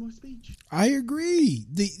to use more speech. I agree.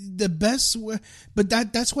 The best way, but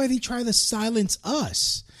that's why they try to silence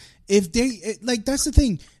us. If they that's the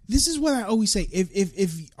thing. This is what I always say.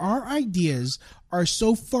 If our ideas are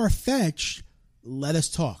so far fetched, let us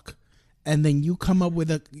talk, and then you come up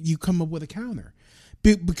with a counter.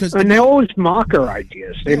 Because they always mock our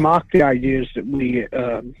ideas. They mock the ideas that we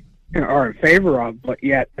are in favor of, but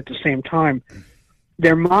yet at the same time,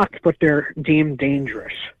 they're mocked, but they're deemed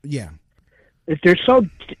dangerous. Yeah. If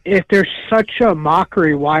there's such a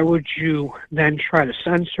mockery, why would you then try to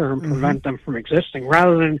censor and prevent them from existing,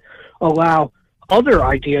 rather than allow other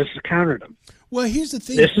ideas to counter them? Well, here's the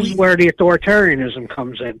thing. This is where the authoritarianism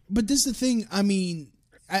comes in. But this is the thing. I mean,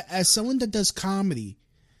 as someone that does comedy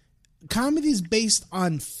is based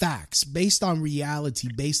on facts, based on reality,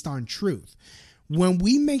 based on truth. When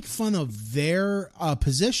we make fun of their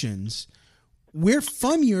positions, we're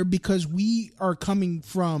funnier because we are coming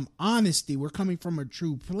from honesty. We're coming from a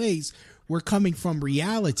true place. We're coming from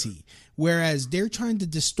reality. Whereas they're trying to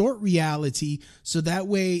distort reality so that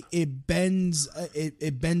way it bends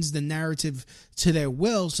the narrative to their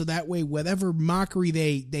will. So that way whatever mockery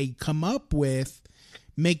they come up with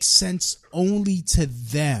makes sense only to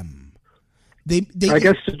them. I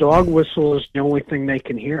guess the dog whistle is the only thing they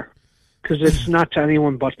can hear, because it's not to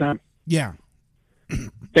anyone but them. Yeah.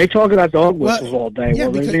 They talk about dog whistles all day. Yeah,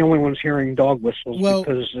 they're the only ones hearing dog whistles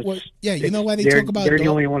because you know why they talk about they're the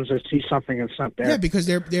only ones that see something that's not there. Yeah, because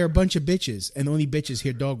they're a bunch of bitches, and only bitches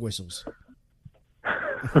hear dog whistles.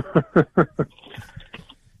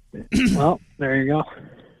 Well, there you go.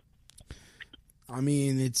 I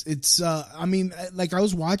mean, it's I mean, like I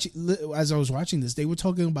was watching this, they were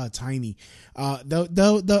talking about Tiny.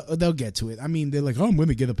 They'll get to it. I mean, they're like, oh, I'm going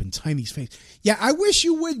to get up in Tiny's face. Yeah, I wish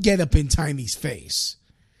you would get up in Tiny's face.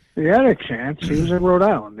 He had a chance. He was in Rhode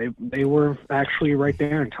Island. They were actually right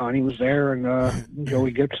there, and Tiny was there, and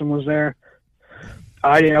Joey Gibson was there.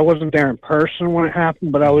 I wasn't there in person when it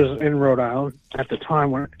happened, but I was in Rhode Island at the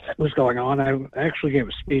time when it was going on. I actually gave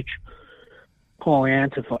a speech calling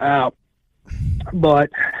Antifa out. But,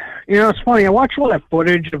 it's funny. I watched all that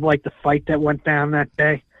footage of, the fight that went down that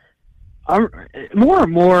day. More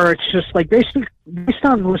and more, it's just, based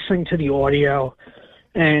on listening to the audio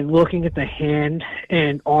and looking at the hand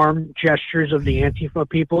and arm gestures of the Antifa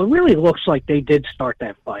people, it really looks like they did start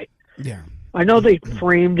that fight. Yeah. I know they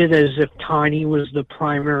framed it as if Tiny was the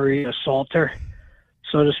primary assaulter,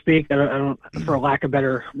 so to speak. I don't, for lack of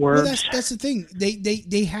better words. Well, that's the thing.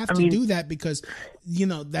 They have to do that because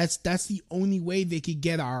that's the only way they could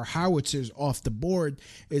get our howitzers off the board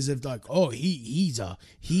is if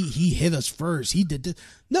he hit us first. He did this.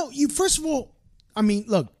 No, you first of all. I mean,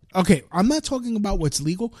 look. Okay, I'm not talking about what's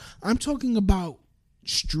legal. I'm talking about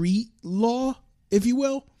street law, if you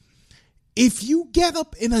will. If you get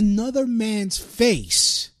up in another man's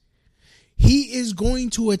face, he is going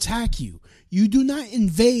to attack you. You do not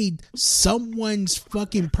invade someone's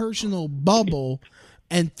fucking personal bubble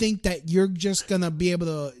and think that you're just going to be able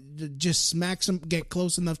to just get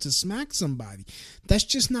close enough to smack somebody. That's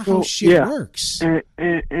just not how shit works. And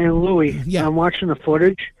Louis, I'm watching the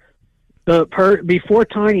footage. Before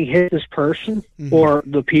Tiny hit this person or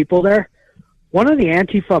the people there, one of the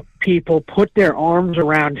Antifa people put their arms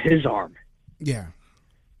around his arm. Yeah.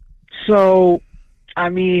 So, I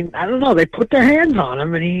mean, I don't know. They put their hands on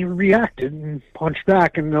him, and he reacted and punched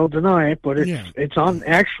back, and they'll deny it. But it's on.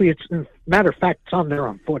 Actually, it's matter of fact, it's on their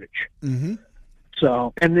own footage. Mm-hmm.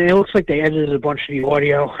 So, and it looks like they edited a bunch of the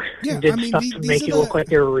audio Yeah, and did I mean, stuff to make it look like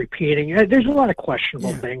they were repeating. There's a lot of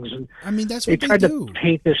questionable things, and I mean, that's they what they tried do. to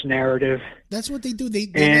paint this narrative. That's what they do. They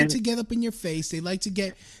like to get up in your face. They like to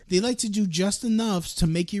do just enough to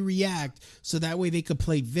make you react, so that way they could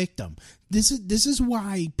play victim. This is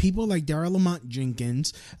why people like Daryle, Lamont,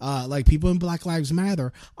 Jenkins, like people in Black Lives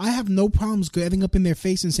Matter, I have no problems getting up in their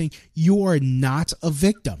face and saying you are not a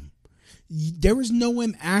victim. There is no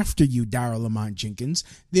one after you, Daryle, Lamont, Jenkins.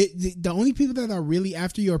 The only people that are really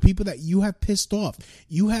after you are people that you have pissed off.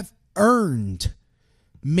 You have earned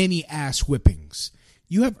many ass whippings.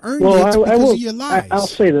 You have earned it because of your lies. I'll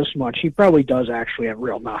say this much. He probably does actually have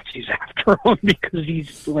real Nazis after him, because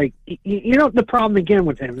he's like, you know, the problem again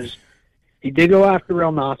with him is he did go after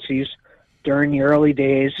real Nazis during the early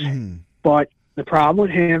days, but the problem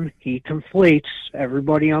with him, he conflates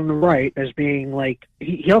everybody on the right as being like,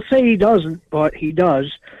 he'll say he doesn't, but he does.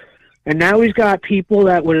 And now he's got people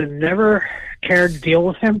that would have never cared to deal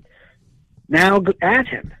with him now at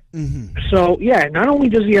him. So, yeah, not only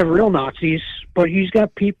does he have real Nazis, but he's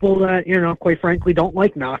got people that, you know, quite frankly, don't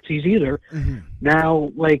like Nazis either.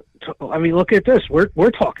 Now, like, I mean, look at this.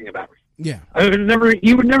 We're talking about him. Yeah.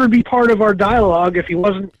 He would never be part of our dialogue if he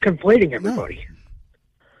wasn't conflating everybody. No.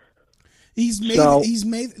 He's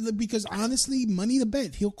made because honestly, money to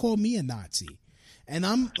bet he'll call me a Nazi, and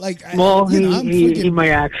I'm like, he might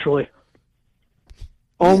actually,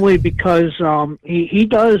 only because he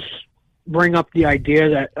does bring up the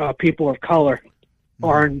idea that people of color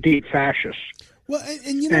are indeed fascists. Well,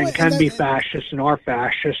 and you know, and can be fascists and are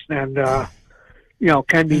fascists, and you know,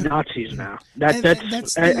 can be Nazis now.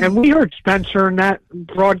 And we heard Spencer in that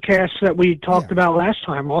broadcast that we talked about last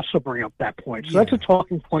time also bring up that point. So that's a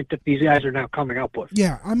talking point that these guys are now coming up with.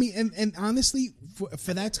 Yeah, I mean, and honestly,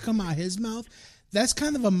 for that to come out of his mouth, that's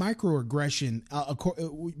kind of a microaggression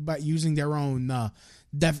by using their own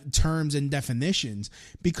terms and definitions,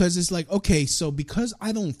 because it's like, okay, so because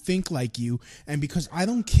I don't think like you and because I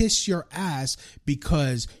don't kiss your ass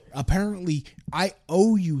because apparently I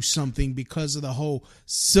owe you something because of the whole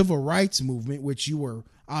civil rights movement, which you were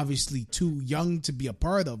obviously too young to be a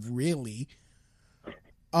part of, really.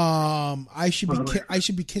 I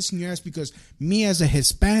should be kissing your ass because me as a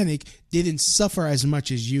Hispanic didn't suffer as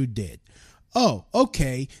much as you did. Oh,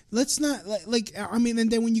 okay. Let's not like I mean,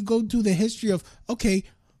 and then when you go through the history of, okay,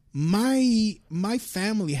 my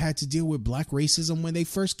family had to deal with black racism when they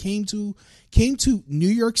first came to New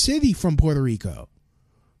York City from Puerto Rico.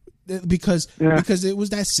 Because it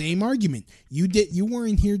was that same argument. You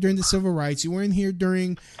weren't here during the civil rights. You weren't here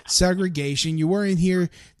during segregation. You weren't here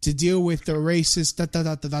to deal with the racist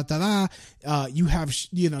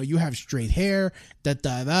you have straight hair.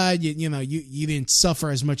 You didn't suffer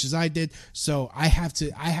as much as I did. So I have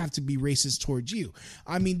to be racist towards you.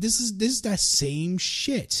 I mean, this is that same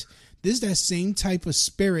shit. This is that same type of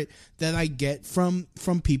spirit that I get from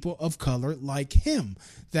people of color like him.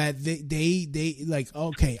 That they like,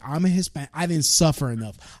 okay, I'm a Hispanic. I didn't suffer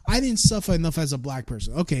enough. I didn't suffer enough as a black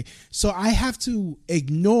person. Okay, so I have to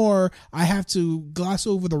gloss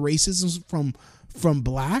over the racism from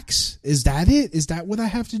blacks. Is that it? Is that what I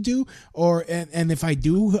have to do? Or and if I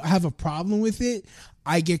do have a problem with it,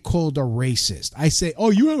 I get called a racist. I say,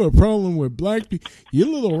 oh, you have a problem with black people. You're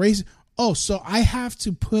a little racist. Oh, so I have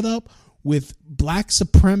to put up with black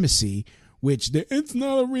supremacy, which it's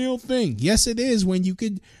not a real thing. Yes, it is. When you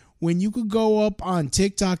could go up on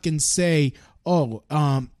TikTok and say, oh,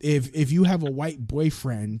 if you have a white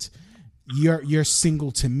boyfriend, you're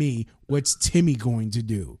single to me. What's Timmy going to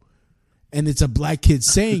do? And it's a black kid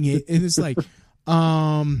saying it, and it's like,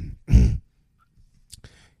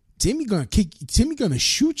 Timmy gonna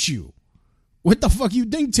shoot you. What the fuck you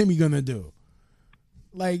think Timmy gonna do?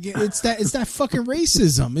 Like, it's that fucking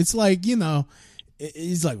racism. It's like, you know,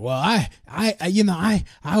 he's like, well,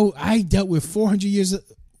 I dealt with 400 years of,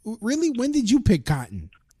 really? When did you pick cotton?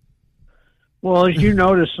 Well, as you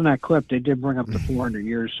noticed in that clip, they did bring up the 400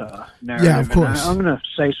 years narrative. Yeah, of course. I'm going to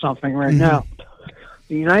say something right now.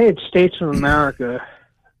 The United States of America,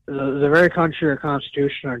 the very country, our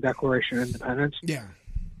Constitution, our Declaration of Independence,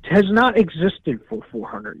 has not existed for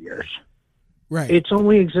 400 years. Right. It's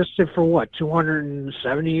only existed for what,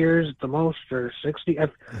 270 years at the most, or 60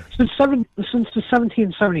 since the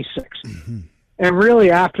 1776. And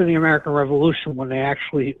really after the American Revolution, when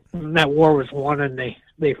that war was won and they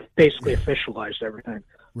basically officialized everything.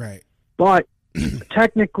 Right. But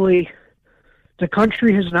technically, the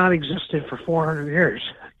country has not existed for 400 years.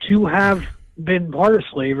 To have been part of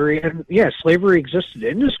slavery, and yes, slavery existed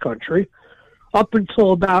in this country up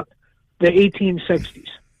until about the 1860s.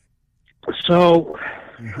 So,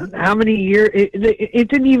 how many years? It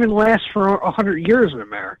didn't even last for 100 years in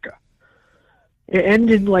America. It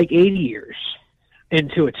ended like 80 years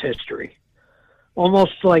into its history,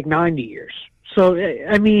 almost like 90 years. So,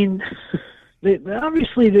 I mean,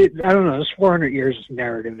 obviously, I don't know, this 400 years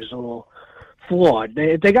narrative is a little flawed.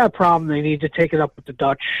 If they got a problem, they need to take it up with the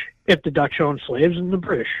Dutch, if the Dutch own slaves, and the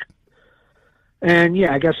British. And,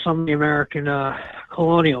 yeah, I guess some of the American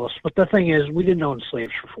colonialists. But the thing is, we didn't own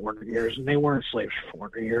slaves for 400 years, and they weren't slaves for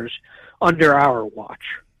 400 years under our watch.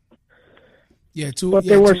 Yeah,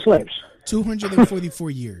 they were slaves.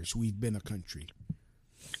 244 years we've been a country.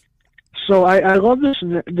 So I love this.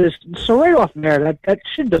 So right off there, that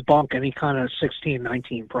should debunk any kind of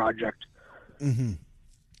 1619 project. Mm-hmm.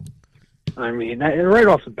 I mean, right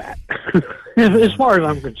off the bat, as far as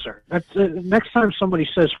I'm concerned. That's next time somebody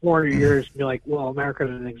says 400 years, be like, well, America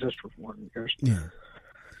didn't exist for 400 years. Yeah.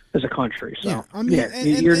 As a country. So, yeah, I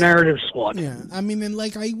mean, your narrative's flawed. Yeah, I mean, and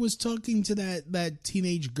like I was talking to that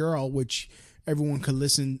teenage girl, which everyone could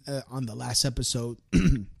listen on the last episode.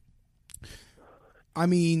 I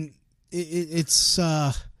mean, it's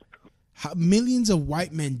millions of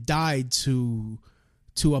white men died to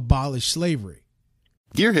abolish slavery.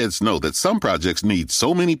 Gearheads know that some projects need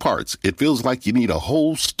so many parts, it feels like you need a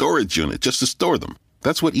whole storage unit just to store them.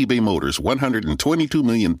 That's what eBay Motors' 122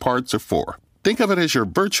 million parts are for. Think of it as your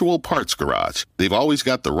virtual parts garage. They've always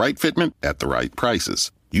got the right fitment at the right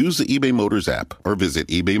prices. Use the eBay Motors app or visit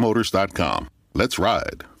ebaymotors.com. Let's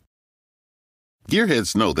ride.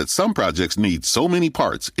 Gearheads know that some projects need so many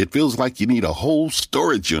parts, it feels like you need a whole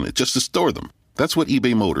storage unit just to store them. That's what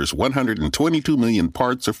eBay Motors' 122 million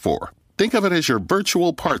parts are for. Think of it as your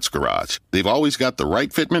virtual parts garage. They've always got the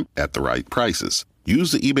right fitment at the right prices.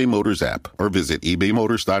 Use the eBay Motors app or visit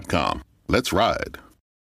ebaymotors.com. Let's ride.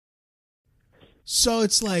 So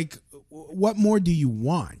it's like, what more do you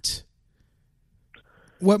want?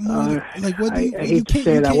 What more? I hate to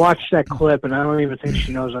say it. I watched that clip, and I don't even think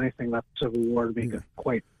she knows anything about the Civil War, to be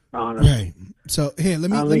quite honest. Right. So here,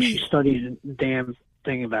 let me. She studied a damn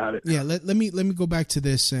thing about it. Yeah. Let me go back to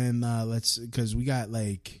this and because we got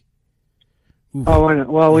like. Oof. Oh,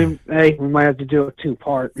 well, we might have to do a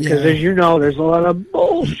 2-part because, as you know, there's a lot of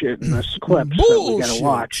bullshit in this clip that we got to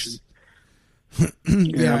watch.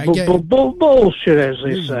 Bullshit, as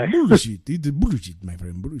they say. Bullshit. The bullshit, my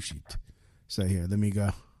friend. Bullshit. So here, let me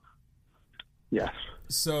go. Yes.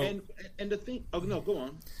 So and the thing. Oh no, go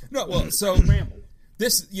on. No, well, so ramble.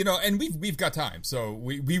 This, and we've got time, so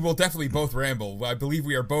we will definitely both ramble. I believe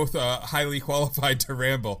we are both highly qualified to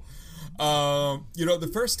ramble. The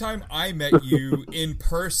first time I met you in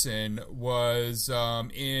person was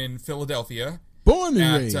in Philadelphia. Born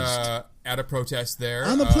and raised. At a protest there.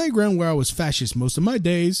 On the playground where I was fascist most of my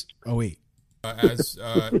days. Oh, wait. As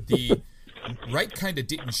the right kind of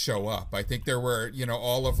didn't show up. I think there were,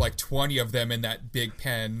 all of like 20 of them in that big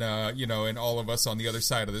pen, and all of us on the other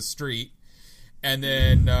side of the street. And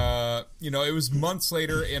then, it was months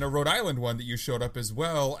later in a Rhode Island one that you showed up as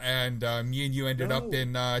well, and me and you ended up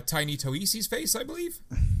in Tiny Toisi's face, I believe.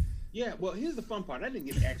 Yeah, well, here's the fun part. I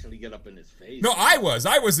didn't actually get up in his face. No, I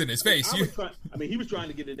was in his face. He was trying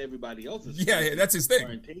to get in everybody else's face. Yeah, that's his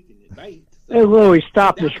thing. Hey, Louie,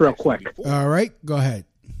 stop this real quick. All right, go ahead.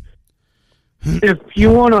 If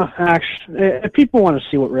you want to if people want to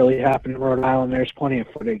see what really happened in Rhode Island, there's plenty of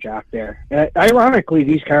footage out there. Ironically,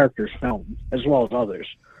 these characters filmed, as well as others.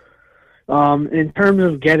 In terms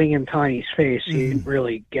of getting in Tiny's face, he didn't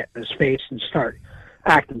really get in his face and start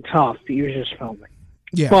acting tough. He was just filming.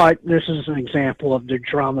 Yeah. But this is an example of the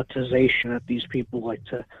dramatization that these people like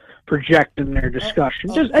to project in their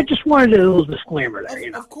discussion. I just wanted a little disclaimer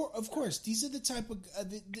there. Of course, these are the type of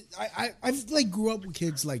I've like grew up with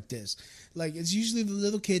kids like this. Like it's usually the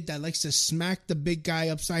little kid that likes to smack the big guy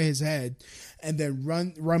upside his head, and then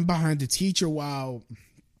run behind the teacher while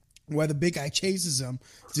the big guy chases him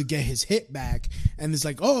to get his hit back. And it's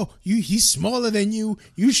like, oh, he's smaller than you.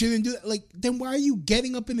 You shouldn't do that. Like, then why are you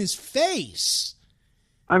getting up in his face?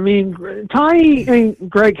 I mean, Tiny and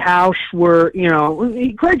Greg House were,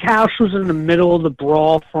 Greg House was in the middle of the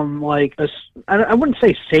brawl from like I wouldn't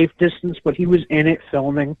say safe distance, but he was in it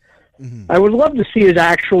filming. Mm-hmm. I would love to see his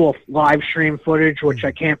actual live stream footage, which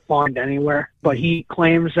I can't find anywhere, but he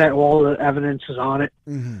claims that all the evidence is on it.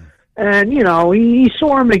 Mm-hmm. And, he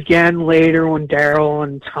saw him again later when Daryle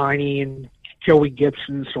and Tiny and Joey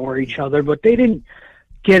Gibson saw each other, but they didn't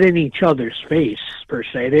get in each other's face per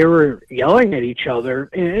se. They were yelling at each other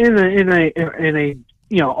in a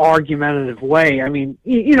argumentative way. I mean,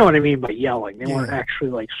 you know what I mean by yelling. They weren't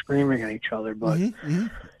actually like screaming at each other, but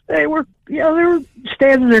they were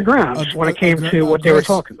standing their ground when it came to what they were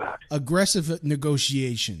talking about. Aggressive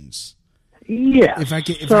negotiations. Yeah. If I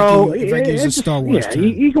can use a Star Wars term.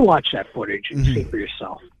 You can watch that footage and see for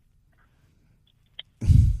yourself.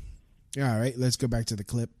 All right, let's go back to the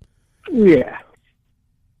clip. Yeah.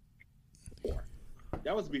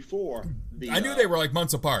 That was before I knew they were like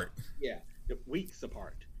months apart. Yeah, weeks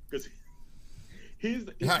apart. Because here's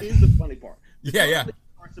the funny part. Yeah.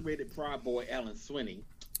 Incarcerated Proud Boy Alan Swinney.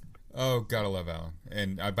 Oh, gotta love Alan,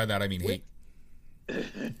 and by that I mean hate.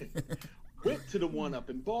 Went to the one up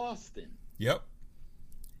in Boston. Yep.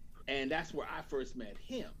 And that's where I first met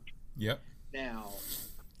him. Yep. Now,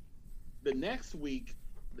 the next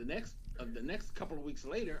couple of weeks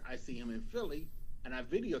later, I see him in Philly, and I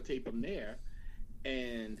videotape him there,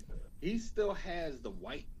 and he still has the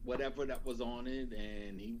white whatever that was on it,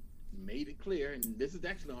 and he made it clear, and this is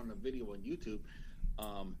actually on the video on YouTube,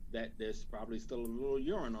 that there's probably still a little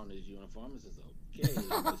urine on his uniform. It says, okay,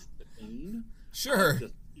 Mr. Dean, sure.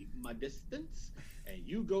 Just keep my distance, and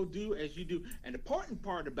you go do as you do. And the important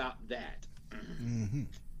part about that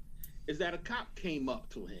is that a cop came up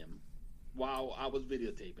to him while I was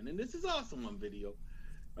videotaping, and this is awesome on video.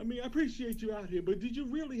 I mean, I appreciate you out here, but did you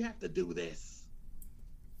really have to do this?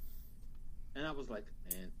 And I was like,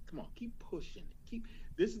 man, come on, keep pushing it.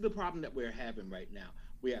 This is the problem that we're having right now.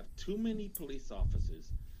 We have too many police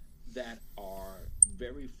officers that are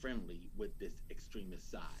very friendly with this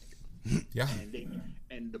extremist side. Yeah.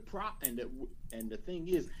 And the thing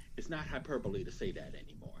is, it's not hyperbole to say that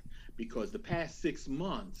anymore, because the past 6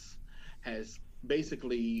 months has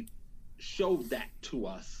basically showed that to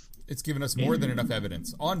us. It's given us more than enough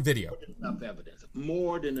evidence on video.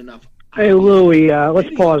 More than enough. Hey, Louie,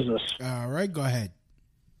 let's pause this. All right, go ahead.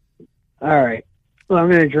 All right. Well, I'm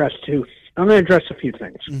going to address a few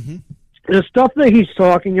things. The stuff that he's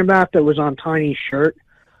talking about that was on Tiny's shirt,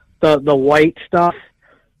 the white stuff,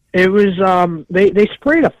 it was they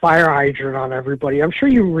sprayed a fire hydrant on everybody. I'm sure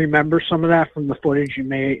you remember some of that from the footage. You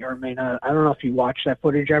may or may not. I don't know if you watched that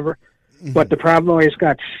footage ever, but the Proud Boys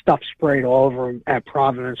got stuff sprayed all over him at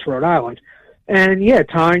Providence, Rhode Island. And yeah,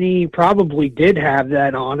 Tiny probably did have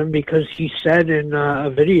that on him, because he said in a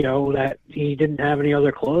video that he didn't have any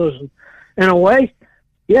other clothes. And in a way,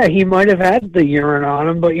 yeah, he might have had the urine on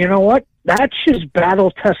him, but you know what? That's just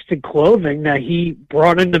battle-tested clothing that he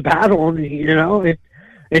brought into battle, and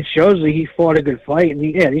it shows that he fought a good fight. And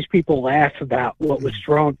these people laugh about what was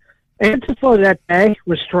thrown. Antifa that day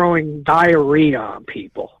was throwing diarrhea on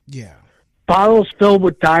people. Yeah. Bottles filled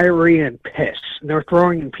with diarrhea and piss, and they're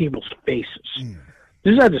throwing in people's faces.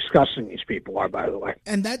 This is how disgusting these people are, by the way.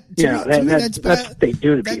 And that, that's what they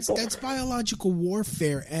do to people. That's biological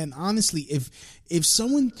warfare. And honestly, if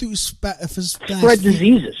someone spread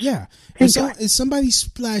diseases, if somebody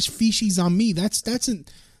splashed feces on me,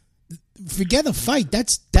 forget a fight.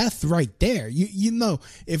 That's death right there. You know,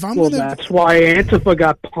 if I'm that's why Antifa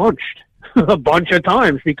got punched a bunch of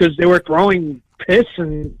times, because they were throwing piss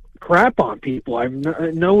and crap on people. I'm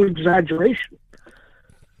no exaggeration.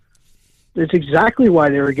 That's exactly why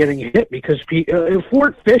they were getting hit, because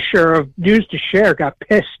Fort Fisher of News to Share got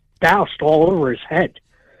doused all over his head,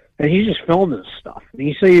 and he's just filming this stuff. And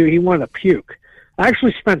he said he wanted to puke. I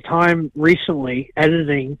actually spent time recently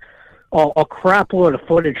editing a crap load of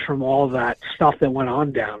footage from all that stuff that went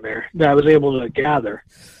on down there that I was able to gather,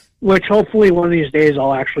 which hopefully one of these days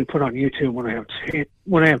I'll actually put on YouTube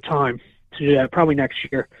when I have time to do that, probably next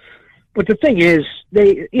year. But the thing is,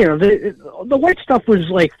 the white stuff was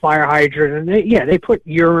like fire hydrant, and they put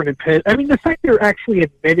urine and piss. I mean, the fact they're actually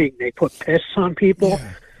admitting they put piss on people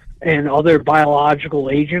and other biological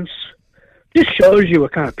agents just shows you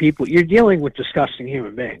what kind of people you're dealing with. Disgusting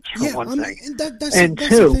human beings, for one thing. That's two,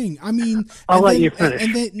 the thing. I mean, I'll let you finish.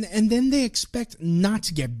 And then they expect not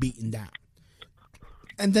to get beaten down.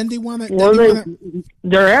 And then they want to.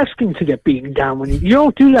 They're asking to get beaten down when you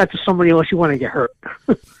don't do that to somebody unless you want to get hurt.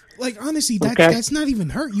 Like, honestly, that's not even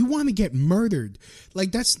hurt. You want to get murdered.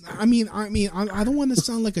 Like, that's. I don't want to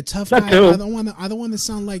sound like a tough guy. I don't want to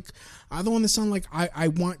sound like I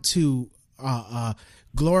want to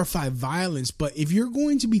glorify violence. But if you're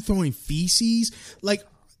going to be throwing feces, like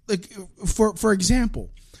for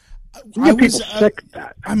example,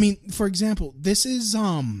 for example, this is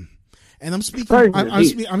and I'm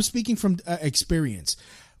speaking from experience.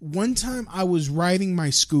 One time I was riding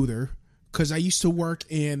my scooter, because I used to work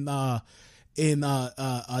in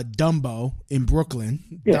Dumbo in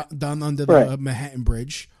Brooklyn, down under the Manhattan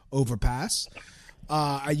Bridge overpass.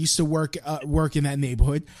 I used to work in that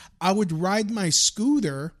neighborhood. I would ride my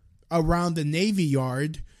scooter around the Navy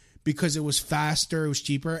Yard because it was faster, it was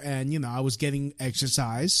cheaper, and I was getting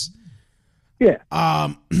exercise. Yeah.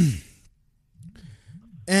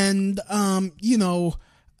 And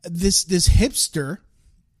this hipster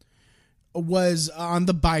was on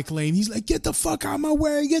the bike lane. He's like, "Get the fuck out of my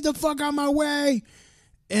way! Get the fuck out of my way!"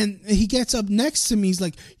 And he gets up next to me. He's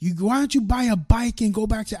like, "Why don't you buy a bike and go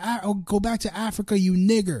back to Africa, you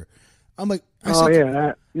nigger?" I'm like,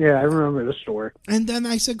 I remember the story. And then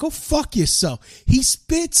I said, "Go fuck yourself." He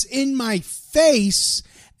spits in my face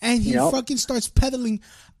and he fucking starts pedaling.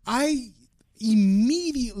 I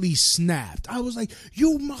immediately snapped. I was like,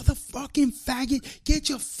 "You motherfucking faggot, get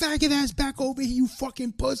your faggot ass back over here, you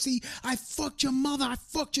fucking pussy. I fucked your mother, I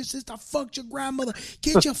fucked your sister, I fucked your grandmother.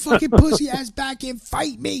 Get your fucking pussy ass back and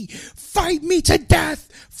fight me to death,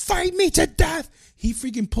 fight me to death." He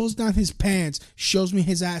freaking pulls down his pants, shows me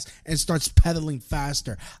his ass, and starts pedaling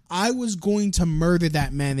faster. I was going to murder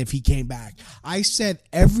that man if he came back. I said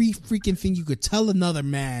every freaking thing you could tell another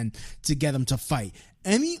man to get him to fight.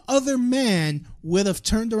 Any other man would have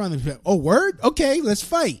turned around and said, "Oh, word? Okay, let's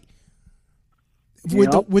fight."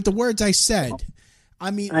 With the words I said.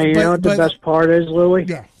 I mean, you know what the best part is, Louis?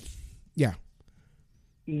 Yeah.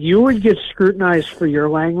 You would get scrutinized for your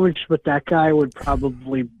language, but that guy would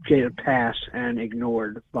probably get a pass and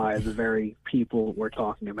ignored by the very people we're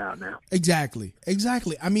talking about now. Exactly.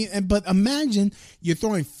 I mean, but imagine you're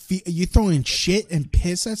throwing shit and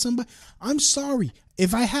piss at somebody. I'm sorry.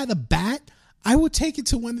 If I had a bat, I would take it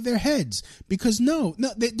to one of their heads, because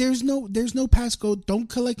there's no pass. Don't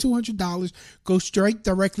collect $200. Go straight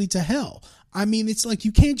directly to hell. I mean, it's like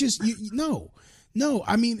you can't just No,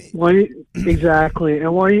 I mean... Exactly.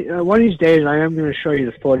 And one of these days, I am going to show you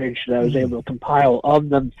the footage that I was able to compile of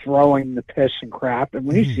them throwing the piss and crap. And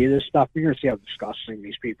when you see this stuff, you're going to see how disgusting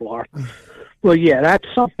these people are. Well, yeah, that's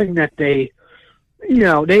something that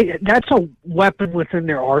that's a weapon within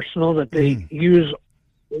their arsenal that they use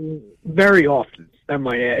very often.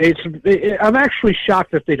 I'm actually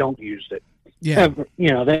shocked if they don't use it. Yeah.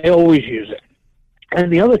 They always use it.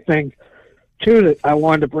 And the other thing, too, that I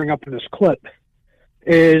wanted to bring up in this clip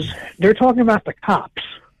is they're talking about the cops.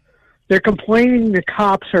 They're complaining the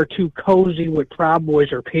cops are too cozy with Proud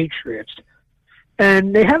Boys or Patriots.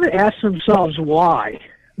 And they haven't asked themselves why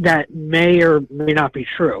that may or may not be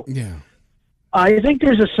true. Yeah. I think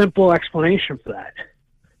there's a simple explanation for that.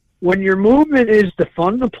 When your movement is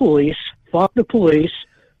defund the police, fuck the police,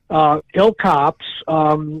 kill cops,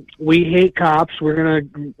 we hate cops, we're going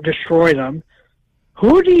to destroy them,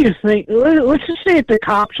 who do you think, let's just say if the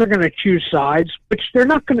cops are going to choose sides, which they're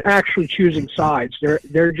not going to actually choosing sides.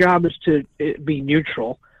 Their job is to be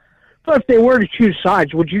neutral. But if they were to choose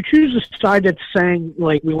sides, would you choose the side that's saying,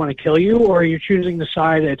 like, we want to kill you, or are you choosing the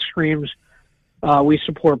side that screams, we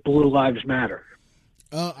support Blue Lives Matter?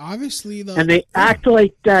 Obviously, and they act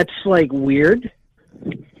like that's, like, weird.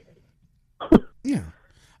 Yeah.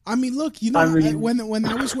 I mean, look, when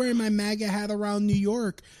I was wearing my MAGA hat around New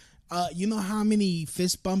York, you know how many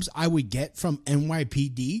fist bumps I would get from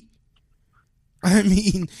NYPD? I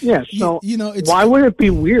mean, yeah. So it's, why would it be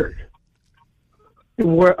weird?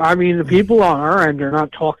 The people on our end are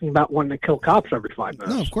not talking about wanting to kill cops every 5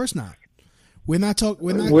 minutes. No, of course not. We're not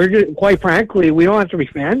talking. We're just, quite frankly, we don't have to be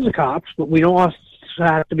fans of cops, but we don't also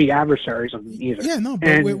have to be adversaries of them either. Yeah, no,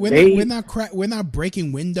 but we're not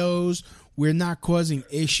breaking windows. We're not causing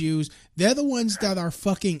issues. They're the ones that are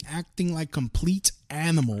fucking acting like complete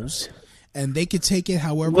animals, and they could take it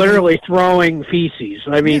however. Literally throwing feces.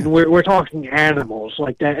 I mean, we're talking animals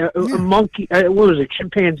like that. A monkey. What was it?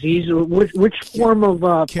 Chimpanzees? Which form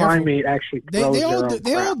of primate actually throws they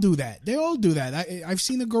all do that. They all do that. I've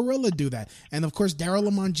seen a gorilla do that, and of course, Daryle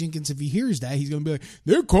Lamont Jenkins, if he hears that, he's gonna be like,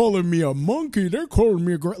 "They're calling me a monkey. They're calling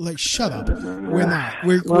me a gorilla." Like, shut up. We're not.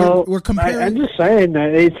 We're comparing. I'm just saying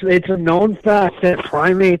that it's a known fact that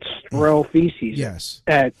primates throw feces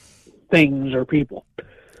at things or people.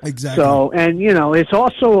 Exactly. So, and it's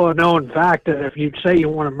also a known fact that if you say you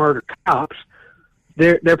want to murder cops,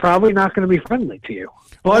 they're probably not going to be friendly to you.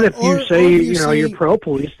 But if you say you're pro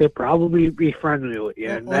police, they'll probably be friendly with you.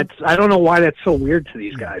 And I don't know why that's so weird to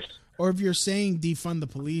these guys. Or if you're saying defund the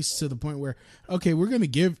police to the point where, okay, we're gonna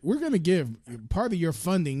give part of your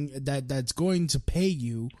funding that's going to pay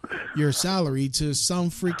you your salary to some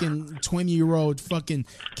freaking 20-year-old fucking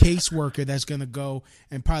caseworker that's gonna go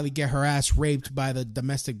and probably get her ass raped by the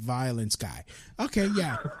domestic violence guy. Okay,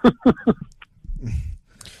 yeah.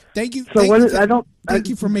 Thank you. Thank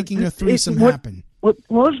you for making a threesome happen. What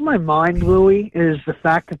blows my mind, Louis, is the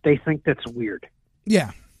fact that they think that's weird.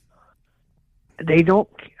 Yeah. They don't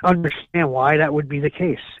understand why that would be the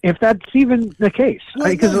case, if that's even the case.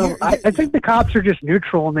 Because I think the cops are just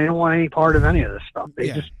neutral and they don't want any part of any of this stuff. They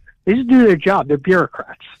just do their job. They're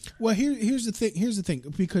bureaucrats. Well, here's the thing.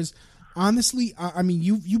 Because honestly, I mean,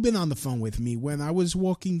 you've been on the phone with me when I was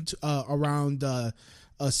walking around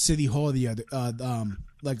City Hall the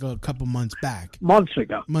like a couple months back. Months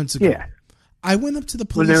ago. Yeah. I went up to the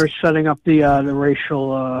police when they were setting up the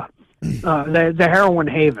racial the heroin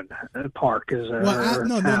haven park is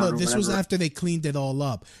no. This was after they cleaned it all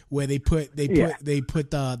up, where they put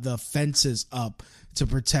the fences up to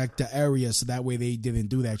protect the area, so that way they didn't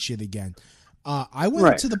do that shit again. I went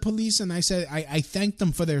up to the police and I said I thanked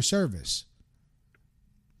them for their service.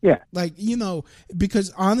 Yeah, like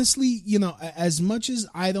because honestly, as much as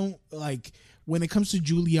I don't like. When it comes to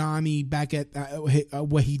Giuliani back at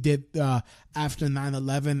what he did after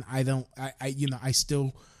 9/11, I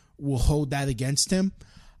still will hold that against him.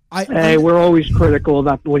 We're always critical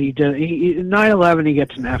about what he did. 9/11 he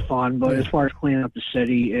gets an F on, but as far as cleaning up the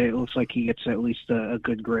city, it looks like he gets at least a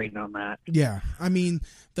good grade on that. Yeah, I mean,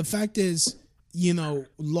 the fact is,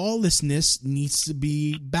 lawlessness needs to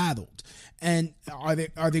be battled. And are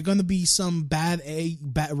there going to be some bad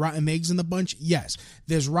rotten eggs in the bunch? Yes,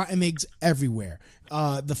 there's rotten eggs everywhere.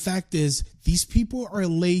 The fact is, these people are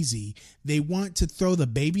lazy. They want to throw the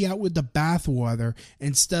baby out with the bathwater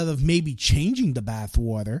instead of maybe changing the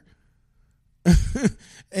bathwater.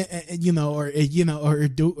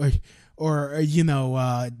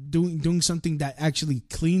 Doing something that actually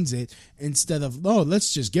cleans it instead of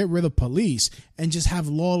let's just get rid of police and just have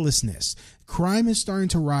lawlessness. Crime is starting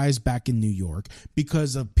to rise back in New York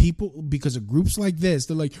because of groups like this.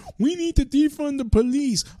 They're like, we need to defund the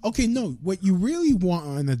police. Okay, no, what you really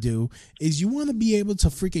want to do is you want to be able to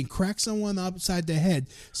freaking crack someone upside the head,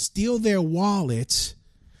 steal their wallet,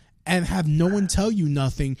 and have no one tell you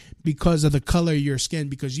nothing because of the color of your skin,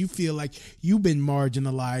 because you feel like you've been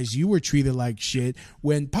marginalized, you were treated like shit,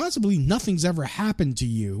 when possibly nothing's ever happened to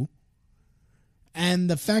you. And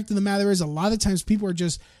the fact of the matter is, a lot of times people are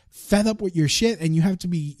just fed up with your shit, and you have to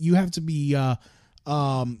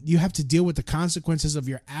deal with the consequences of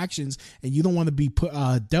your actions, and you don't want to be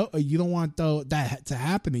you don't want that to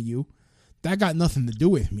happen to you. That got nothing to do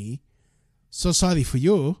with me. So sorry for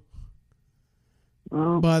you.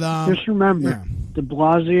 Well, but just remember, de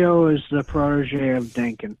Blasio is the protege of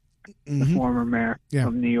Jenkins, the former mayor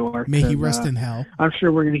of New York. May he rest in hell. I'm sure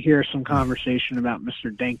we're going to hear some conversation about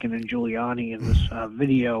Mr. Jenkins and Giuliani in this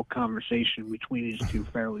video conversation between these two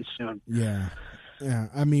fairly soon. Yeah.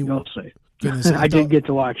 I mean, you'll see. I did get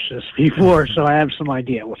to watch this before, so I have some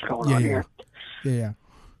idea what's going on here. Yeah.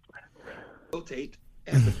 Rotate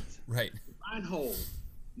evidence. Right.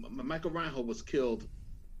 Michael Reinhold was killed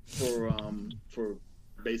for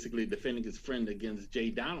basically defending his friend against Jay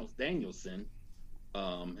Danielson,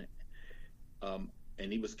 and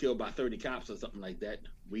he was killed by 30 cops or something like that.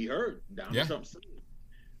 We heard Donald Trump say.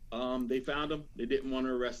 They found him. They didn't want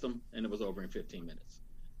to arrest him, and it was over in 15 minutes.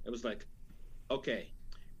 It was like, okay,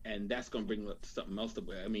 and that's gonna bring up something else.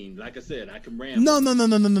 I mean, like I said, I can ramble. No.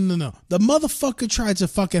 The motherfucker tried to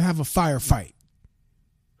fucking have a firefight.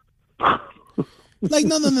 Like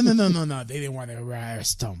no. They didn't want to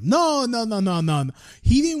arrest him. No.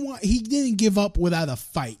 He didn't give up without a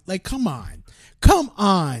fight. Like, come on,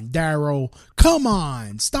 Daryle. Come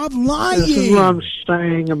on, stop lying. This is what I'm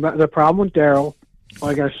saying about the problem with Daryle.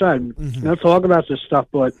 Like I said, don't talk about this stuff,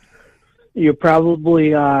 but you probably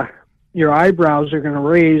your eyebrows are going to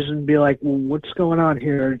raise and be like, well, what's going on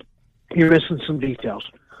here? You're missing some details.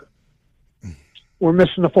 We're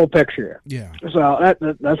missing the full picture here. Yeah. So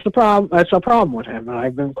that's the problem. That's a problem with him, and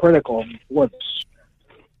I've been critical of what's.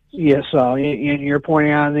 Yeah. So and you're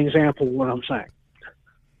pointing out an example of what I'm saying.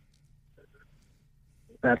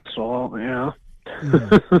 That's all.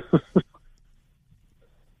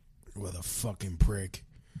 What a fucking prick.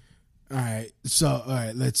 All right. So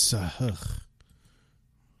let's.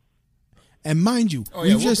 And mind you,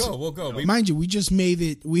 we'll go. Mind you, we just made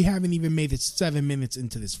it. We haven't even made it 7 minutes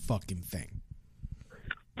into this fucking thing.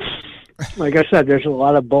 Like I said, there's a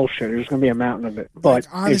lot of bullshit. There's going to be a mountain of it, but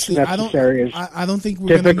honestly, it's necessary. I don't think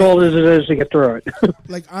we're difficult as it is to get through it.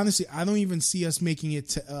 Like honestly, I don't even see us making it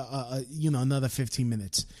to another 15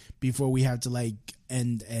 minutes before we have to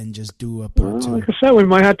end and just do a part 2. Like I said, we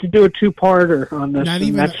might have to do a 2-parter on this.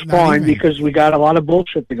 That's fine because we got a lot of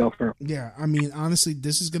bullshit to go through. Yeah, I mean, honestly,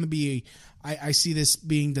 this is going to be. I see this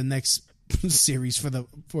being the next series for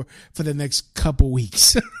the next couple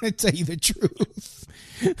weeks. I tell you the truth.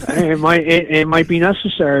 It might be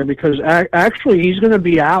necessary because actually he's going to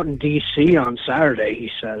be out in D.C. on Saturday. He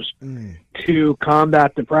says to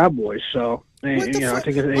combat the Proud Boys. So I think what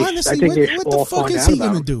the fuck is he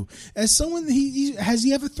going to do? As someone, has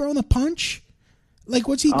he ever thrown a punch? Like,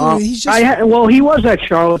 what's he doing? He's just he was at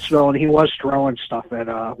Charlottesville, and he was throwing stuff at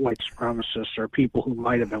white supremacists or people who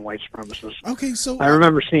might have been white supremacists. Okay, so I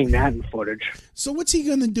remember seeing that in footage. So what's he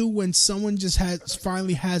gonna do when someone just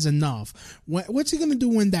finally has enough? What's he gonna do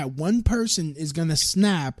when that one person is gonna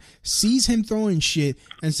snap, sees him throwing shit,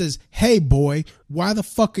 and says, "Hey, boy, why the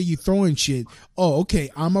fuck are you throwing shit?" Oh,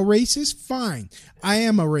 okay, I'm a racist. Fine, I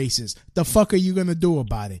am a racist. The fuck are you gonna do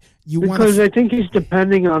about it? Because I think he's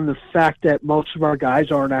depending on the fact that most of our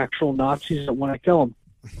guys aren't actual Nazis that want to kill him.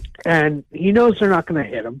 And he knows they're not going to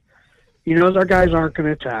hit him. He knows our guys aren't going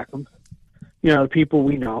to attack him. You know, the people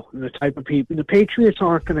we know, and the type of people. The Patriots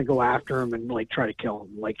aren't going to go after him and, like, try to kill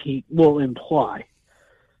him, like he will imply.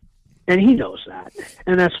 And he knows that.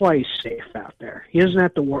 And that's why he's safe out there. He doesn't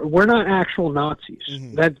have to worry. We're not actual Nazis.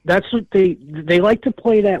 Mm-hmm. That's what they like to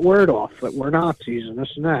play that word off, that we're Nazis and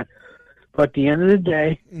this and that. But at the end of the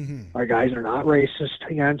day, our guys are not racist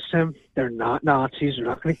against him. They're not Nazis. They're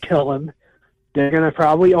not going to kill him. They're going to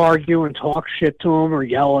probably argue and talk shit to him or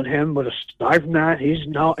yell at him. But aside from that, he's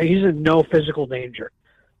in no physical danger.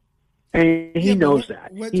 And he knows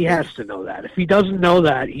that. He has to know that. If he doesn't know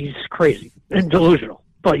that, he's crazy and delusional.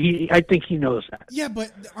 But I think he knows that. Yeah,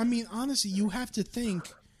 but, I mean, honestly, you have to think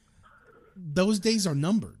those days are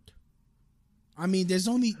numbered. I mean, there's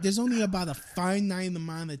only about a finite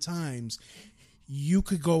amount of times you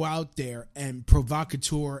could go out there and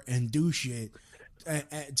provocateur and do shit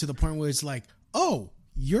to the point where it's like, oh,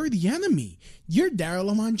 you're the enemy. You're Daryle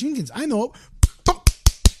Lamont Jenkins. I know.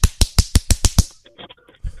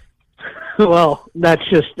 Well, that's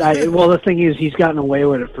just. The thing is, he's gotten away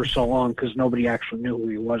with it for so long because nobody actually knew who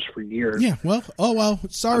he was for years. Yeah. Well. Oh well.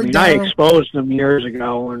 Sorry. I mean, I exposed him years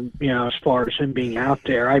ago, and as far as him being out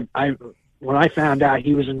there, when I found out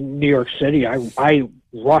he was in New York City, I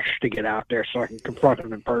rushed to get out there so I could confront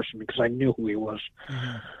him in person because I knew who he was.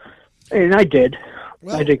 Mm-hmm. And I did.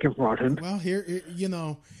 Well, I did confront him. Well, here,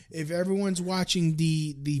 if everyone's watching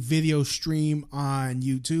the video stream on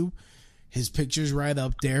YouTube, his picture's right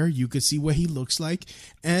up there. You can see what he looks like.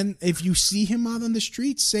 And if you see him out on the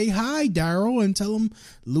streets, say hi, Daryle, and tell him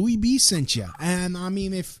Louis B sent you. And I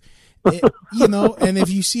mean, and if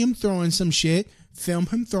you see him throwing some shit, film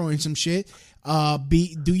him throwing some shit.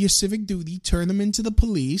 Do your civic duty. Turn him into the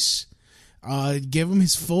police. Give him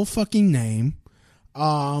his full fucking name.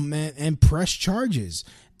 And press charges.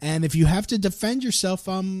 And if you have to defend yourself,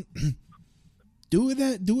 do it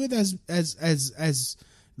as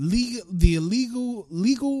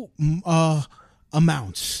legal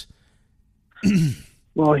amounts.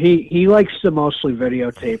 Well, he likes to mostly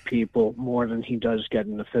videotape people more than he does get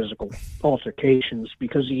into physical altercations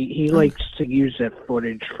because he likes to use that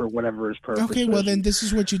footage for whatever his purpose is. Okay, well then this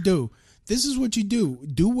is what you do. Take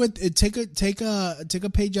a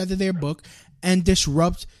page out of their book and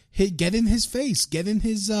disrupt. Get in his face. Get in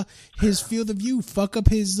his field of view. Fuck up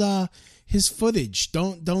his footage.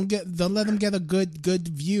 Don't let him get a good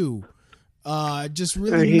view. Just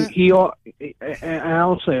really.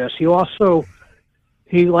 I'll say this. He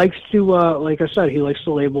likes to, like I said, he likes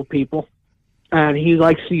to label people, and he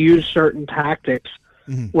likes to use certain tactics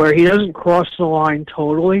where he doesn't cross the line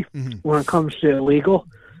totally when it comes to illegal,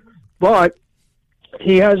 but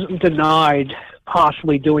he hasn't denied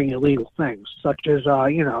possibly doing illegal things, such as, I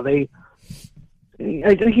think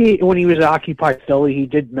when he was at Occupy Philly, he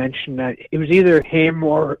did mention that it was either him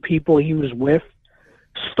or people he was with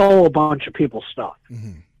stole a bunch of people's stuff.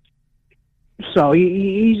 Mm-hmm. So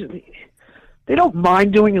they don't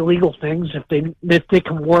mind doing illegal things if they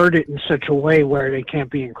can word it in such a way where they can't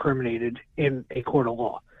be incriminated in a court of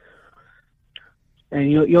law.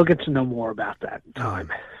 And you'll get to know more about that in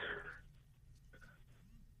time.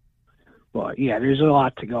 But yeah, there's a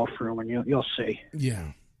lot to go through, and you'll see.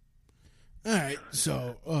 Yeah. All right.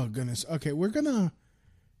 So, oh goodness. Okay, we're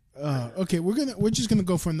just gonna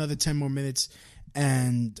go for another 10 more minutes,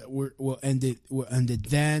 and we'll end it. We'll end it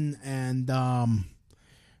then, and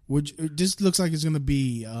this looks like it's gonna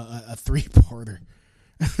be a 3-parter.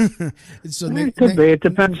 So it could be. It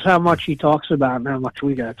depends how much he talks about and how much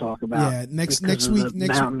we got to talk about. Yeah, next week, the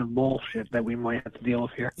mountain of bullshit that we might have to deal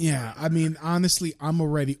with here. Yeah, I mean, honestly, I'm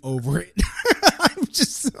already over it. I'm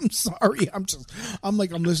sorry. I'm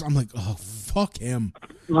like, oh, fuck him.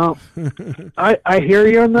 Well, I hear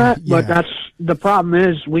you on that, but that's the problem.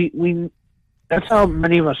 Is we that's how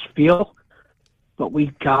many of us feel, but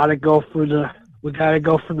we gotta go through the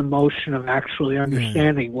motion of actually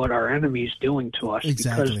understanding what our enemy's doing to us.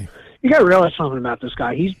 Exactly. Because you got to realize something about this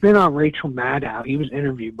guy. He's been on Rachel Maddow. He was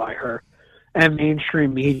interviewed by her and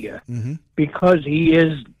mainstream media because he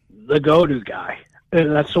is the go-to guy.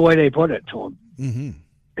 And that's the way they put it to him. Mm-hmm.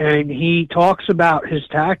 And he talks about his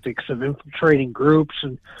tactics of infiltrating groups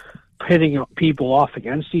and pitting people off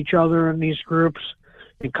against each other in these groups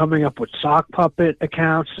and coming up with sock puppet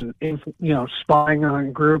accounts and, spying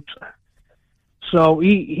on groups. So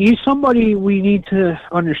he's somebody we need to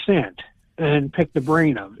understand and pick the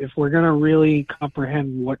brain of if we're going to really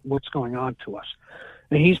comprehend what's going on to us.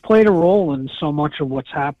 And he's played a role in so much of what's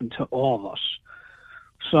happened to all of us.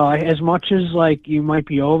 So as much as like you might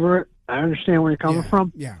be over it, I understand where you're coming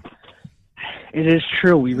from. Yeah. It is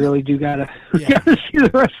true. We really do gotta see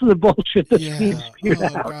the rest of the bullshit that's being spewed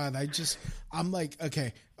out. God, I'm like,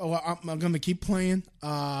 okay. Oh, I'm gonna keep playing.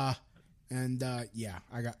 I gotta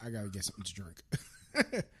get something to drink.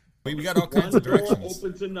 We got all kinds of directions.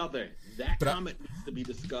 Opens another. That comment needs to be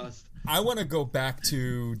discussed. I want to go back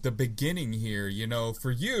to the beginning here.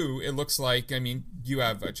 For you, it looks like, you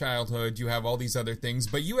have a childhood, you have all these other things,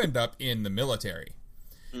 but you end up in the military.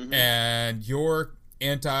 Mm-hmm. And your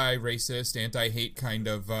anti-racist, anti-hate kind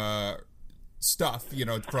of stuff,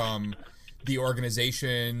 from the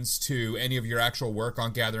organizations to any of your actual work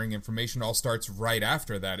on gathering information all starts right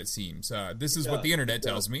after that, it seems. This is what the internet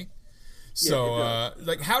tells me. So,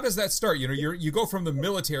 how does that start? You go from the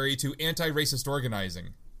military to anti-racist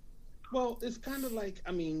organizing. Well, it's kind of like,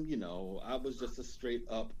 I was just a straight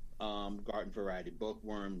up garden variety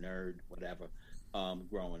bookworm, nerd, whatever,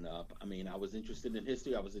 growing up. I was interested in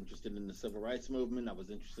history. I was interested in the civil rights movement. I was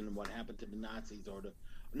interested in what happened to the Nazis,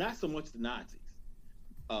 not so much the Nazis,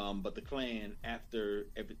 but the Klan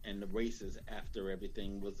and the races after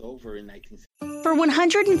everything was over in 1960. For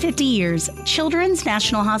 150 years, Children's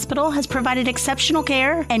National Hospital has provided exceptional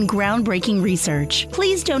care and groundbreaking research.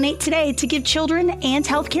 Please donate today to give children and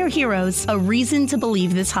healthcare heroes a reason to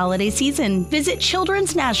believe this holiday season. Visit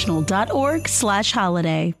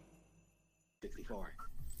childrensnational.org/holiday.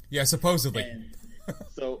 Yeah, supposedly. And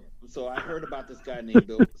so I heard about this guy named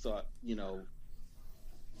Bill. So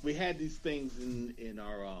we had these things in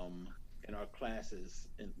our classes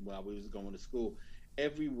while we was going to school.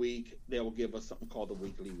 Every week they will give us something called the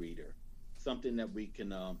weekly reader, something that we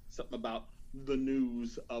can something about the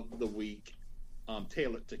news of the week,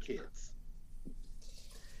 tailored to kids.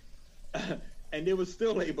 And they were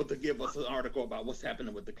still able to give us an article about what's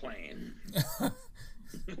happening with the Klan.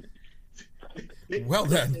 Well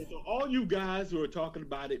then, so all you guys who are talking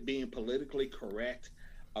about it being politically correct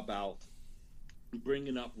about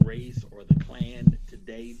bringing up race or the Klan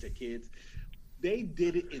today to kids, they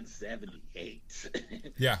did it in '78.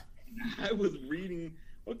 Yeah. I was reading.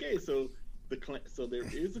 Okay, so so there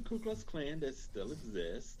is a Ku Klux Klan that still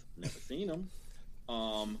exists. Never seen them.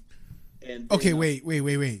 And okay,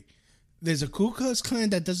 wait. There's a Ku Klux Klan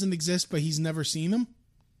that doesn't exist, but he's never seen them.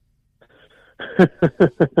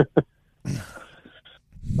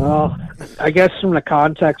 Well, I guess from the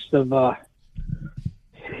context of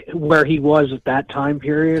where he was at that time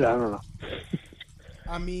period, I don't know.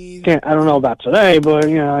 I don't know about today, but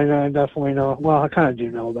I definitely know. Well, I kind of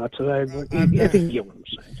do know about today, but I think you know what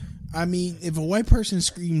I'm saying. If a white person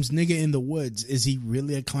screams "nigga in the woods," is he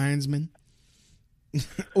really a Klansman?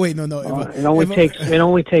 Wait, no. It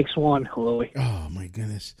only takes one, Louis. Oh my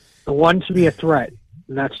goodness. The one to be a threat,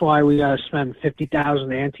 and that's why we got to spend 50,000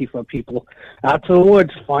 Antifa people out to the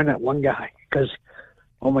woods to find that one guy. Because,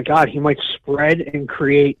 oh my God, he might spread and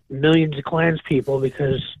create millions of Klans people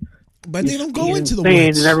because. But they don't go into the woods.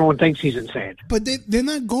 woods. And everyone thinks he's insane. But they're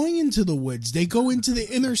not going into the woods. They go into the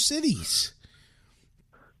inner cities.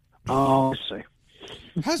 Oh, let's see.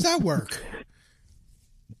 How's that work?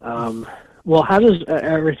 Well, how does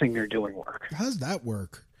everything they're doing work? How's that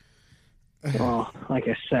work? Well, like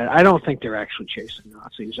I said, I don't think they're actually chasing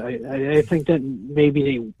Nazis. I think that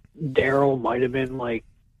maybe Daryle might have been like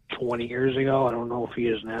 20 years ago. I don't know if he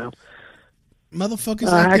is now.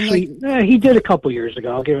 Motherfuckers he did a couple years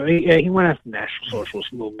ago. He went after the National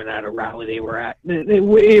Socialist Movement at a rally they were at.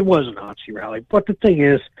 It was a Nazi rally, but the thing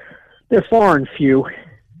is, they're far and few.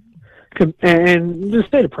 And the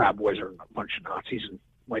State of Proud Boys are a bunch of Nazis and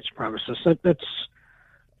white supremacists.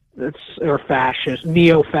 That's or fascists,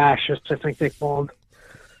 neo-fascists, I think they call them.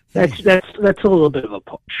 That's a little bit of a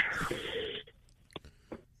push.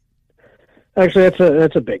 Actually,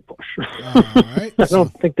 that's a big push. All right, I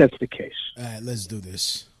don't think that's the case. All right, let's do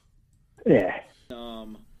this. Yeah.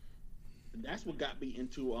 That's what got me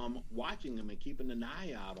into watching them and keeping an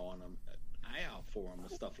eye out on them, for them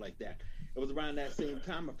and stuff like that. It was around that same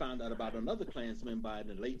time I found out about another Klansman by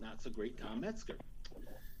the late not so great Tom Metzger,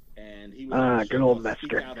 and he was good old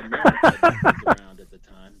Metzger around at the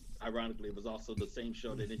time. Ironically, it was also the same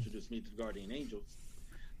show that introduced me to the Guardian Angels.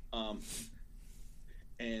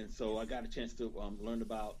 And so I got a chance to learn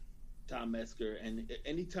about Tom Metzger, and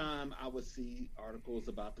anytime I would see articles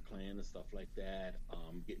about the Klan and stuff like that,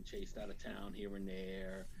 getting chased out of town here and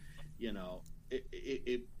there, you know,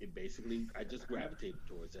 it basically, I just gravitated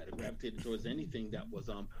towards that. I gravitated towards anything that was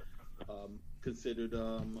considered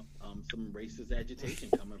some racist agitation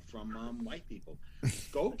coming from white people.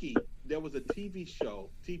 Skokie, there was a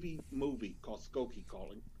TV movie called Skokie,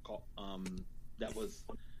 that was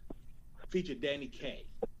featured Danny Kaye,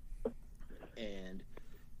 and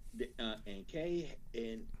Kaye,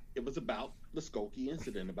 and it was about the Skokie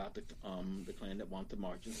incident, about the Klan that wanted to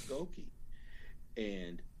march in Skokie,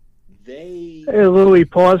 and they. Hey, Louis,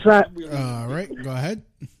 pause that. All right, go ahead.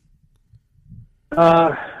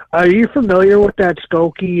 Are you familiar with that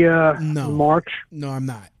Skokie march? No, I'm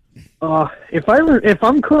not. If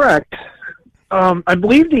I'm correct, I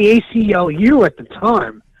believe the ACLU at the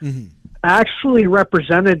time actually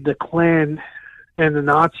represented the Klan and the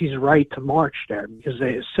Nazis' right to march there because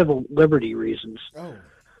they had civil liberty reasons. Oh.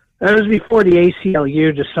 That was before the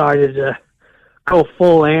ACLU decided to go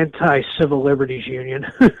full anti-civil liberties union,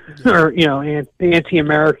 or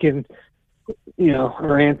anti-American,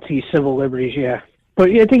 or anti-civil liberties. Yeah,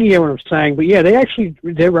 but I think you get what I'm saying. But yeah,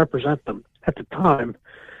 they represent them at the time.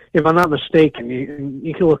 If I'm not mistaken,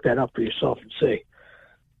 you can look that up for yourself and see.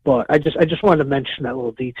 But I just wanted to mention that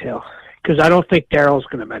little detail because I don't think Daryl's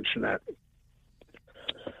going to mention that.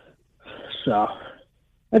 So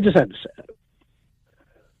I just had to say that.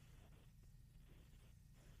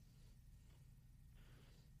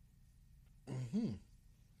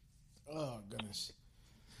 Oh goodness!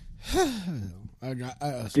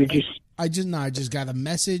 I just got a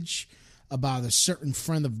message about a certain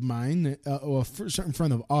friend of mine, or a certain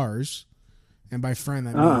friend of ours, and by friend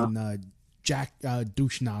I mean Jack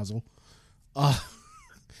Douche Nozzle.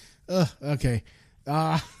 Okay,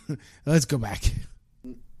 let's go back.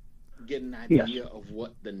 Get an idea of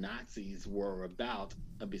what the Nazis were about,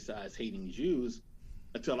 besides hating Jews,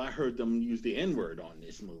 until I heard them use the N-word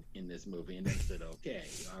in this movie, and then said, "Okay,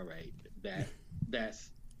 all right,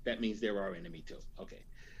 that means they're our enemy too." Okay,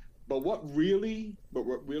 but what really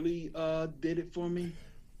did it for me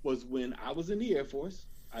was when I was in the Air Force.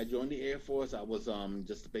 I joined the Air Force. I was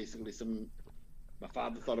just basically my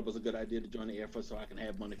father thought it was a good idea to join the Air Force so I can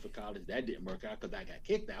have money for college. That didn't work out because I got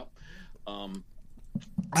kicked out.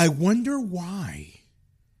 I wonder why.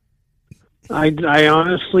 I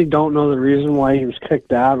honestly don't know the reason why he was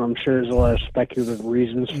kicked out. I'm sure there's a lot of speculative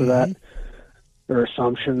reasons for that, or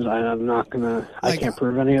assumptions. I'm not gonna. I can't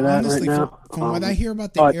prove any of that honestly, right now. From what I hear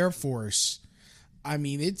about the Air Force, I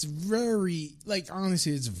mean, it's very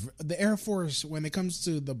honestly, it's the Air Force when it comes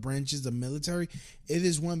to the branches of military. It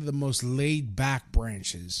is one of the most laid back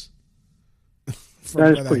branches.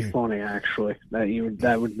 That is pretty funny, actually.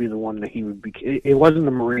 That would be the one that he would be. It wasn't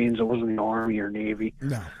the Marines. It wasn't the Army or Navy.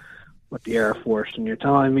 No. With the Air Force, and you're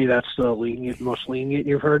telling me that's the most lenient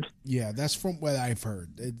you've heard? Yeah, that's from what I've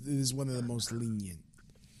heard. It is one of the most lenient.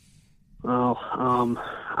 Well,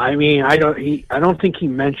 I mean, I don't think he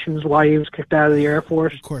mentions why he was kicked out of the Air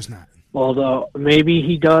Force. Of course not. Although maybe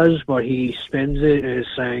he does, but he spins it as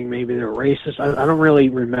saying maybe they're racist. I don't really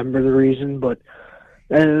remember the reason, but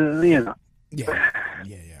Yeah.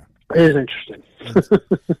 It is interesting.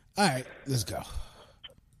 All right, let's go.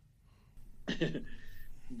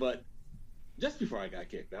 But just before I got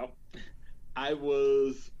kicked out, I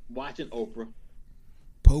was watching Oprah.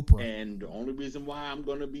 And the only reason why I'm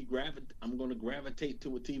going to gravitate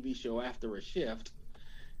to a TV show after a shift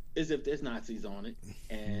is if there's Nazis on it.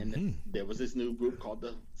 And there was this new group called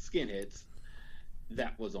the Skinheads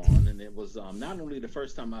that was on, and it was not only the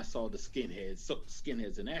first time I saw the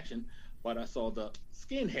skinheads in action, but I saw the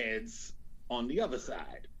skinheads on the other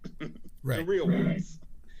side, right. The real ones.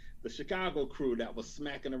 The Chicago crew that was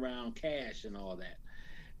smacking around cash and all that.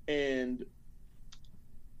 And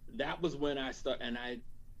that was when I decided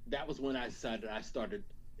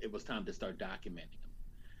it was time to start documenting them.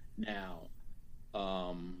 Now,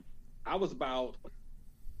 I was about,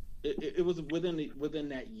 it was within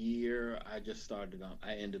that year I just started,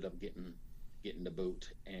 I ended up getting the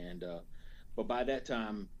boot. And, but by that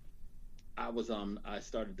time, I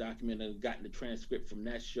started documenting, gotten the transcript from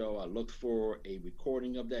that show. I looked for a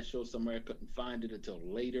recording of that show somewhere. I couldn't find it until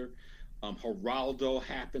later. Geraldo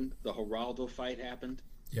happened. The Geraldo fight happened,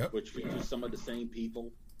 which features some of the same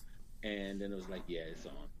people. And then it was like, yeah, it's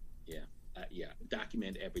on.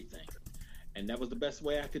 Document everything. And that was the best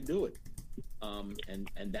way I could do it.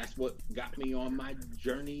 And that's what got me on my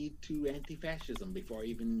journey to anti-fascism before I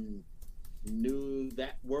even knew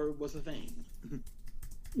that word was a thing.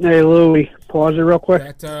 Hey, Louie, pause it real quick.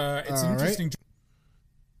 It's interesting. Right.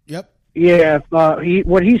 Yep. Yeah,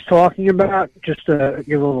 what he's talking about, just to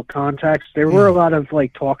give a little context, there were a lot of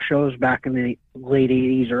like talk shows back in the late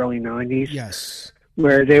 80s, early 90s. Yes.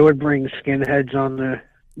 Where they would bring skinheads on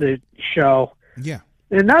the show. Yeah.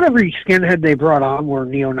 And not every skinhead they brought on were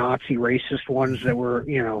neo-Nazi racist ones that were,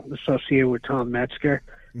 associated with Tom Metzger.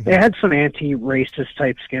 Mm-hmm. They had some anti-racist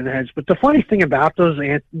type skinheads. But the funny thing about those,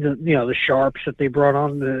 the sharps that they brought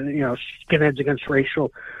on, the skinheads against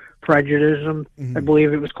racial prejudice, I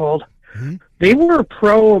believe it was called. Mm-hmm. They were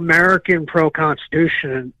pro-American,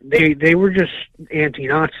 pro-Constitution, and they were just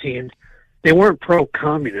anti-Nazi, and they weren't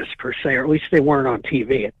pro-communist per se, or at least they weren't on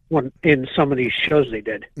TV in some of these shows they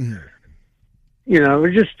did. Mm-hmm.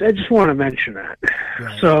 I just want to mention that.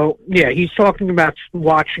 Right. So, yeah, he's talking about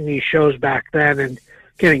watching these shows back then and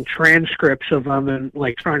getting transcripts of them and,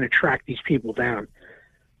 like, trying to track these people down,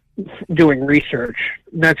 doing research.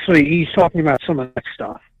 That's what he's talking about, some of that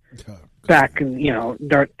stuff. Back in,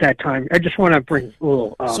 that time. I just want to bring a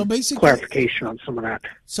little clarification on some of that.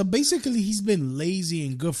 So basically, he's been lazy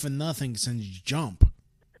and good for nothing since Jump.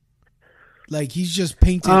 Like, he's just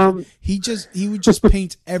painted. He would just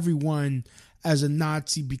paint everyone as a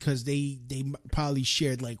Nazi because they probably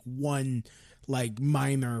shared like one like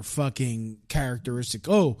minor fucking characteristic.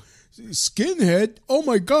 Oh, skinhead. Oh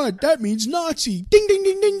my God, that means Nazi. Ding ding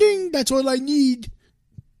ding ding ding. That's all I need.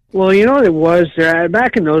 Well, you know what it was?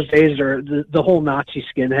 Back in those days, the whole Nazi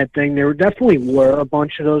skinhead thing, there definitely were a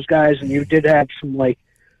bunch of those guys, and you did have some, like,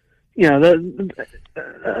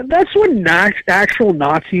 that's when actual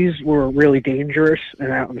Nazis were really dangerous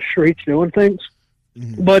and out in the streets doing things.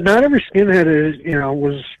 Mm-hmm. But not every skinhead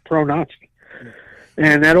was pro-Nazi.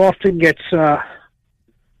 And that often gets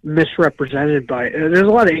misrepresented by there's a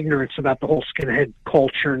lot of ignorance about the whole skinhead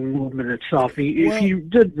culture and movement itself. If you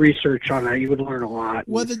did research on that, you would learn a lot.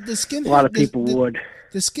 Well, the skinhead, a lot of people would.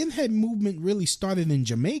 The skinhead movement really started in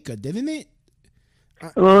Jamaica, didn't it?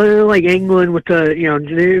 Well, like England with the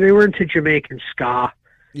they were into Jamaican ska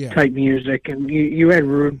type music, and you had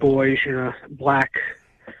rude boys, black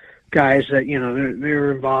guys that they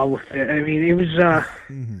were involved with it. I mean, it was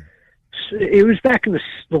it was back in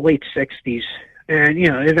the late '60s. And,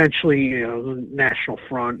 eventually, the National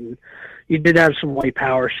Front, and you did have some white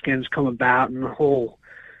power skins come about, and the whole,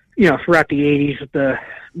 throughout the 80s with the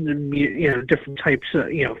different types of,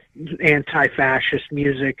 anti-fascist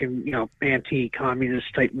music and,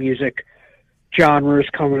 anti-communist type music genres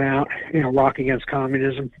coming out, rock against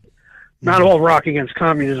communism. Not all rock against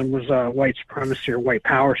communism was white supremacy or white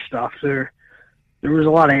power stuff. There was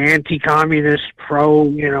a lot of anti-communist,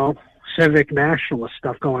 pro, civic nationalist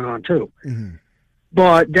stuff going on, too. Mm-hmm.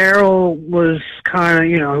 But Daryle was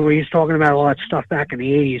kind of, he's talking about all that stuff back in the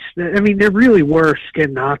 80s. I mean, there really were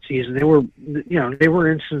skin Nazis, and there were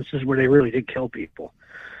instances where they really did kill people.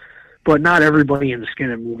 But not everybody in the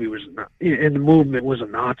skinhead movement was a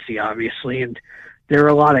Nazi, obviously, and there were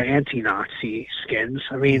a lot of anti-Nazi skins.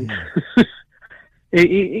 I mean,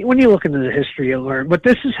 when you look into the history, you learn. But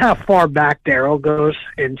this is how far back Daryle goes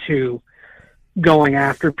into going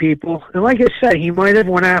after people. And like I said, he might have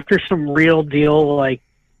went after some real deal like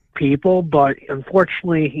people, but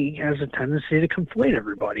unfortunately he has a tendency to conflate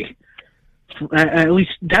everybody. At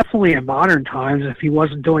least definitely in modern times, if he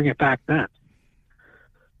wasn't doing it back then.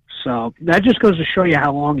 So that just goes to show you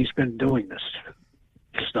how long he's been doing this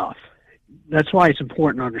stuff. That's why it's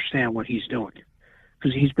important to understand what he's doing,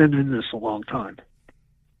 because he's been in this a long time.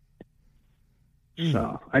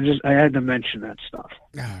 So I had to mention that stuff.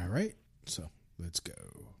 All right. So let's go.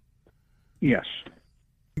 Yes.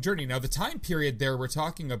 Journey. Now, the time period there we're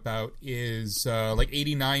talking about is like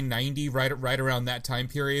 89, 90, right around that time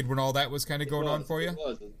period when all that was kind of going on for you? It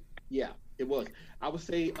was. Yeah, it was. I would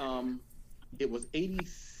say it was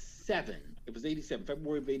 87. It was 87,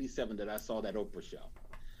 February of 87 that I saw that Oprah show.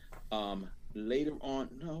 Later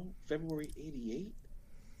on, February 88?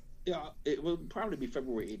 Yeah, it would probably be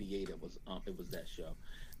February 88 it was that show.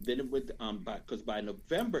 Then it would, because by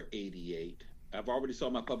November 88, I've already saw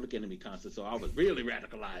my Public Enemy concert, so I was really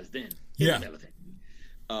radicalized then. Yeah.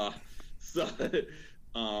 So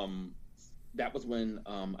that was when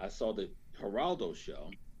I saw the Geraldo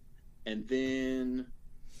show. And then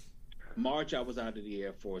March, I was out of the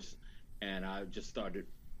Air Force, and I just started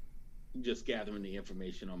gathering the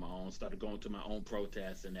information on my own, started going to my own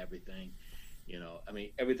protests and everything.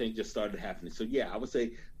 Everything just started happening. So, yeah, I would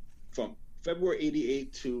say from February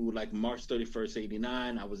 88 to like March 31st,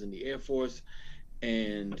 89, I was in the Air Force,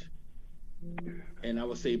 and I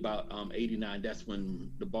would say about 89, that's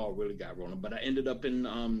when the ball really got rolling. But I ended up in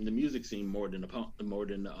the music scene more than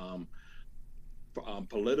the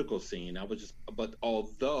political scene. But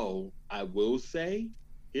although I will say,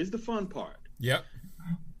 here's the fun part. Yep.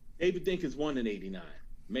 David Dinkins won in '89,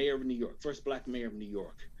 mayor of New York, first black mayor of New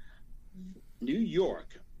York. New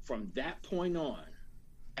York, from that point on,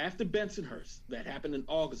 after Bensonhurst, that happened in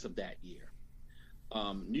August of that year,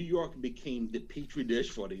 New York became the petri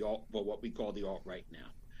dish for what we call the alt-right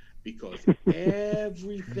now, because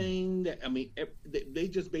everything they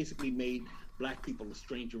just basically made black people a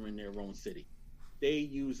stranger in their own city. They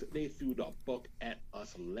threw the book at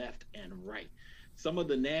us left and right. Some of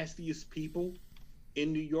the nastiest people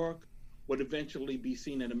in New York would eventually be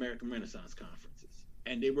seen at American Renaissance conferences,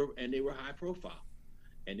 and they were high profile,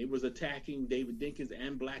 and it was attacking David Dinkins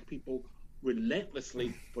and black people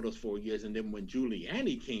relentlessly for those 4 years. And then when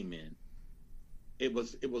Giuliani came in, it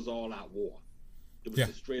was all out war. It was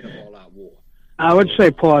a straight up all out war. I would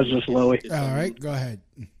say pause this, Louie. All right, go ahead.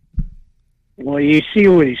 Well, you see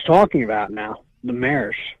what he's talking about now. The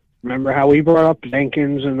mayors. Remember how we brought up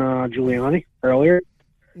Jenkins and Giuliani earlier?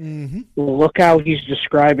 Mm-hmm. Well, look how he's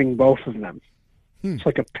describing both of them. It's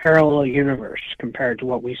like a parallel universe compared to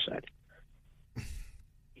what we said.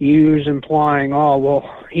 He was implying, oh,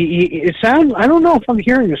 well, it sounds, I don't know if I'm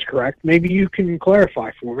hearing this correct. Maybe you can clarify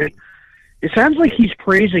for me. It sounds like he's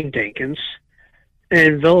praising Jenkins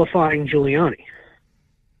and vilifying Giuliani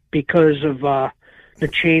because of the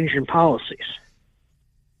change in policies.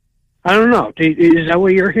 I don't know. Is that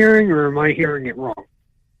what you're hearing, or am I hearing it wrong?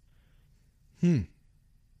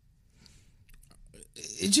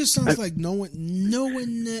 It just sounds like no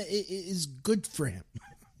one is good for him.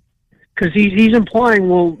 Because he's implying,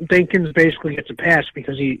 well, Jenkins basically gets a pass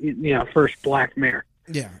because he, first black mayor.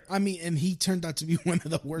 Yeah, I mean, and he turned out to be one of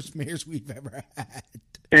the worst mayors we've ever had.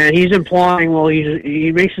 And he's implying, well,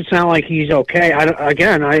 he makes it sound like he's okay. I'm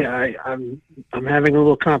having a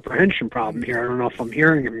little comprehension problem here. I don't know if I'm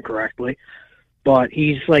hearing him correctly, but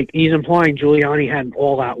he's implying Giuliani had an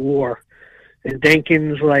all-out war, and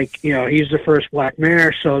Jenkins, he's the first black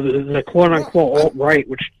mayor, so the quote-unquote alt-right,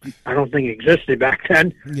 which I don't think existed back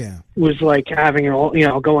then, was having it all,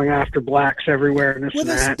 going after blacks everywhere and this and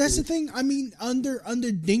that. That's the thing. I mean, under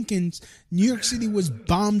Jenkins, New York City was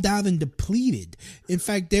bombed out and depleted. In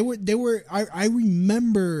fact, I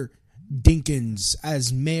remember Jenkins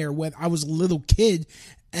as mayor when I was a little kid,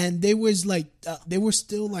 and there was there were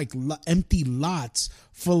still empty lots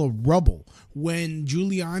full of rubble. When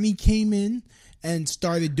Giuliani came in and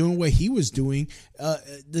started doing what he was doing,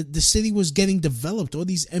 the city was getting developed. All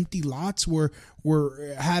these empty lots were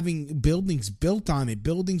having buildings built on it.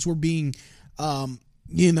 Buildings were being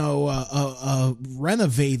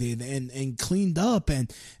renovated and cleaned up,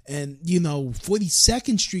 and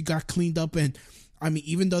 42nd Street got cleaned up, and I mean,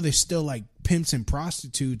 even though there's still pimps and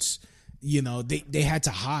prostitutes, they had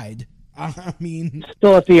to hide. I mean,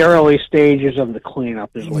 still at the early stages of the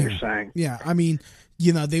cleanup is what you're saying. Yeah, I mean,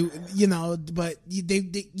 he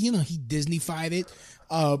Disneyfied it.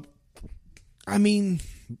 I mean,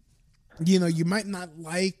 you might not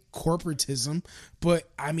like corporatism, but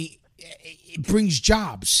I mean, it brings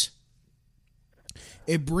jobs.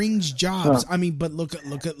 It brings jobs. I mean, but look at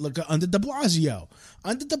under De Blasio.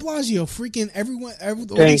 Under De Blasio, freaking everyone. A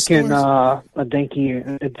dinkian.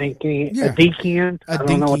 I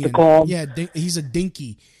don't know what to call him. Yeah, he's a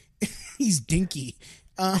dinky. He's dinky.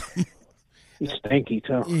 He's stinky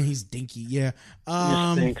too. Yeah, he's dinky. Yeah.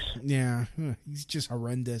 He stinks. Yeah, he's just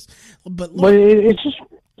horrendous. But it's just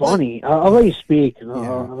funny. I'll let you speak.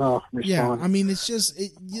 I'll respond. Yeah, I mean, it's just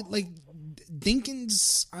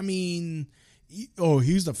Jenkins. I mean.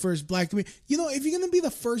 He's the first black man. If you're gonna be the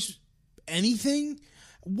first anything,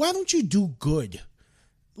 why don't you do good?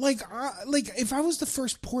 If I was the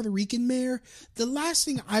first Puerto Rican mayor, the last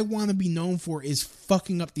thing I want to be known for is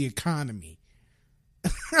fucking up the economy.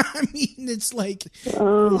 I mean, it's I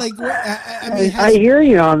hear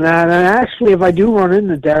you on that. And actually, if I do run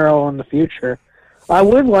into Daryle in the future, I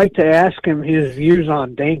would like to ask him his views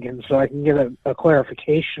on Jenkins so I can get a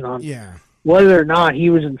clarification on. Yeah. Whether or not he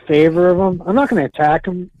was in favor of him. I'm not going to attack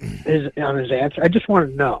him on his answer. I just want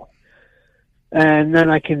to know. And then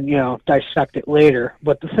I can, dissect it later.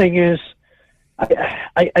 But the thing is,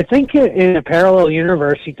 I think in a parallel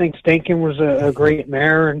universe, he thinks Jenkins was a great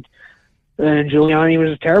mayor and Giuliani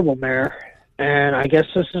was a terrible mayor. And I guess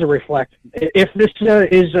this is if this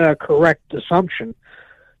is a correct assumption,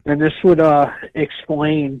 then this would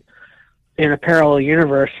explain in a parallel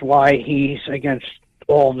universe why he's against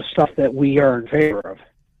all the stuff that we are in favor of.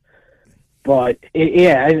 But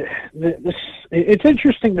it's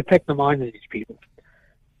interesting to pick the mind of these people.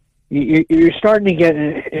 You're starting to get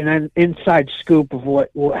an inside scoop of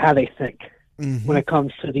how they think when it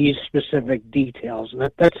comes to these specific details,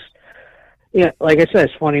 and that's like I said,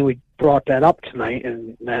 it's funny we brought that up tonight,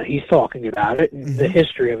 and he's talking about it and the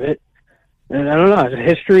history of it, And I don't know. The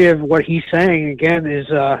history of what he's saying again is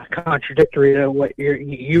contradictory to what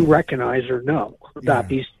you recognize or know about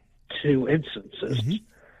these two instances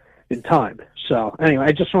in time. So anyway,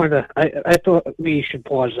 I just wanted to. I thought we should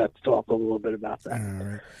pause that to talk a little bit about that. All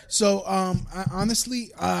right. So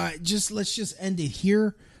honestly, let's just end it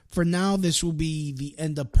here for now. This will be the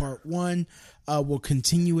end of part 1. We'll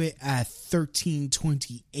continue it at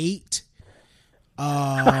 1328.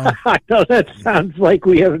 I know that sounds like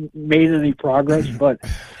we haven't made any progress, but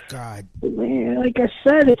God, man, like I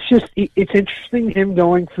said, it's interesting him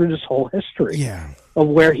going through this whole history of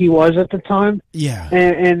where he was at the time. Yeah,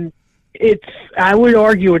 and I would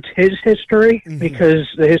argue it's his history because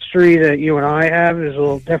the history that you and I have is a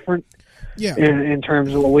little different. Yeah, in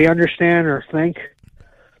terms of what we understand or think.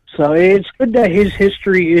 So it's good that his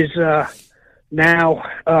history is now.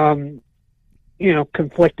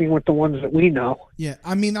 Conflicting with the ones that we know. Yeah,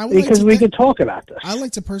 I mean, we can talk about this. I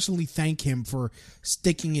like to personally thank him for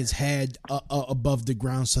sticking his head above the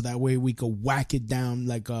ground, so that way we could whack it down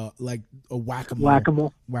like a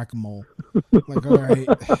whack-a-mole. Whack-a-mole. Like, all right.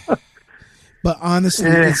 But honestly,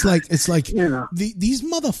 it's like these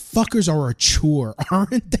motherfuckers are a chore,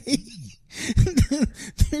 aren't they?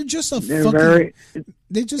 They're just a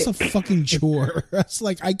fucking chore. It's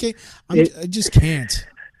like I just can't.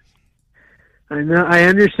 I know. I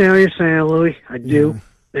understand what you're saying, Louis. I do,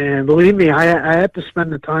 and believe me, I have to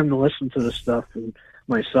spend the time to listen to this stuff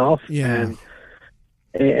myself. Yeah. And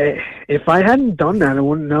if I hadn't done that, I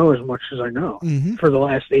wouldn't know as much as I know for the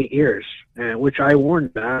last 8 years, which I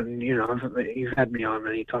warned about. And you've had me on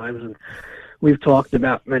many times, and we've talked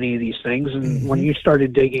about many of these things. And when you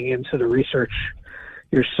started digging into the research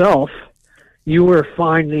yourself, you were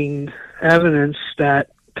finding evidence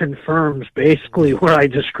that confirms basically what I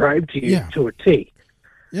described to you to a T.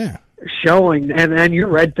 Yeah. Showing, and you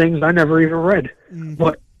read things I never even read.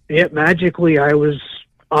 But yet magically I was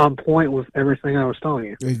on point with everything I was telling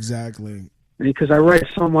you. Exactly. Because I read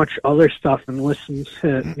so much other stuff and listened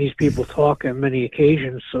to these people talk on many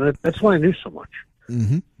occasions, so that's why I knew so much.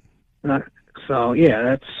 So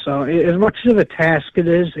as much of a task it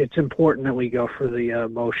is, it's important that we go through the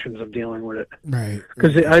motions of dealing with it. Right.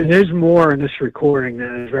 Because there's more in this recording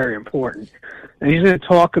that is very important. And he's going to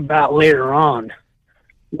talk about later on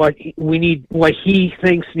what he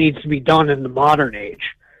thinks needs to be done in the modern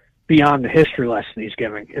age beyond the history lesson he's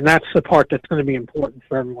giving. And that's the part that's going to be important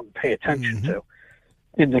for everyone to pay attention to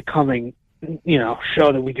in the coming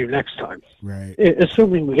show that we do next time. Right.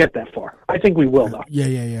 Assuming we get that far. I think we will, though.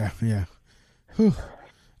 Yeah. Whew.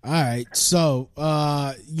 All right, so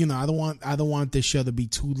I don't want this show to be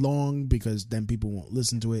too long because then people won't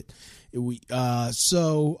listen to it.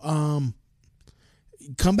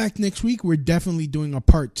 Come back next week. We're definitely doing a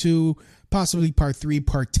part 2, possibly part 3,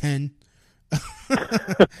 part 10.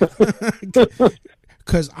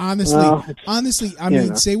 Because honestly, I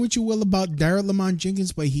mean, say what you will about Daryle Lamont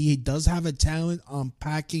Jenkins, but he does have a talent on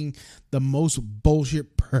packing the most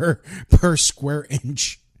bullshit per square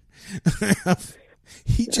inch.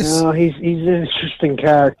 He's an interesting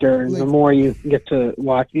character, and the more you get to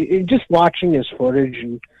watch, just watching his footage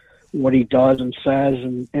and what he does and says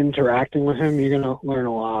and interacting with him, you're gonna learn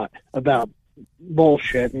a lot about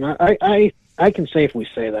bullshit. And I can safely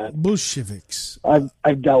say that Bolsheviks.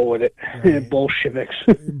 I've dealt with it. Right.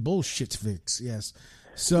 Bullshitviks. Yes.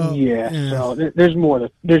 So so there's more.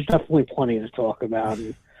 There's definitely plenty to talk about.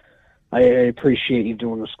 And I appreciate you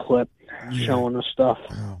doing this clip, showing us stuff.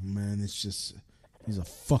 Oh man, he's a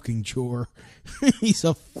fucking chore. He's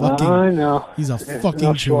a fucking. I know. He's a fucking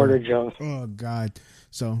no chore. Shortage of. Oh God.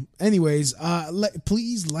 So, anyways,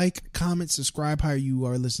 please like, comment, subscribe. How you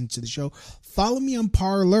are listening to the show. Follow me on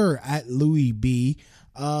Parler at Louis B.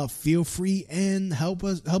 Feel free and help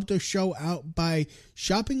the show out by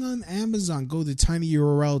shopping on Amazon. Go to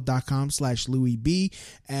tinyurl.com/Louis B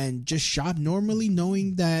and just shop normally,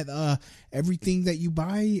 knowing that everything that you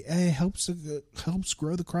buy helps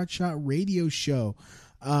grow the Crotch Shot Radio Show.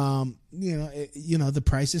 The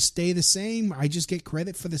prices stay the same. I just get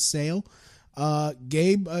credit for the sale.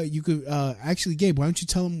 Gabe, you could Gabe, why don't you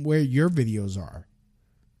tell them where your videos are?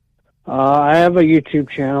 I have a YouTube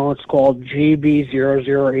channel. It's called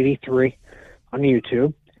GB0083 on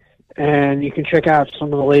YouTube, and you can check out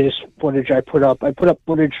some of the latest footage I put up. I put up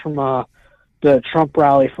footage from the Trump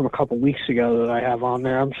rally from a couple weeks ago that I have on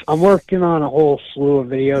there. I'm working on a whole slew of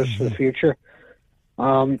videos for the future.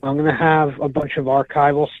 I'm going to have a bunch of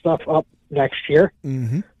archival stuff up next year.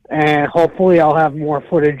 And hopefully I'll have more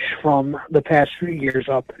footage from the past few years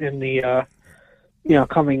up in the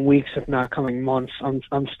coming weeks, if not coming months.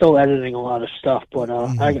 I'm still editing a lot of stuff, but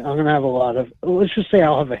I'm going to have a lot of, let's just say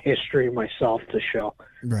I'll have a history myself to show.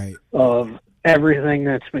 Right. Of everything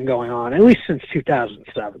that's been going on, at least since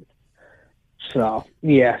 2007. So,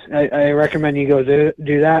 yeah, I recommend you go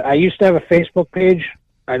do that. I used to have a Facebook page.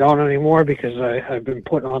 I don't anymore because I've been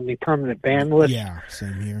put on the permanent ban list. Yeah,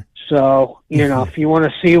 same here. So, if you want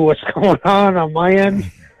to see what's going on my end,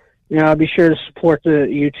 be sure to support the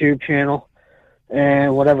YouTube channel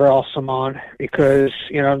and whatever else I'm on, because,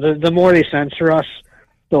 the more they censor us,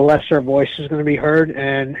 the less our voice is going to be heard.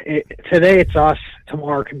 And today it's us,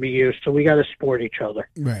 tomorrow can be you. So we got to support each other.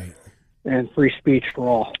 Right. And free speech for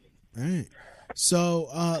all. All right. So,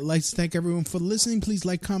 I'd like to thank everyone for listening. Please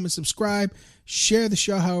like, comment, subscribe, share the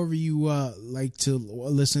show however you like to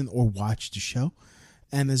listen or watch the show.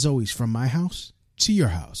 And as always, from my house to your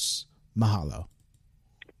house, mahalo.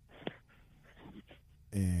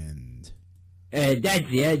 And that's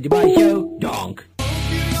the end of my show. Donk.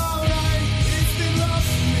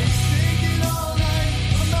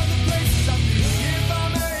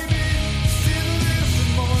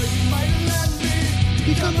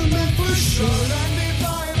 Become a man for sure.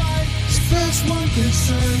 Express one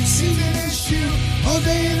concern, see an issue all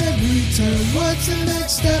day and every turn. What's the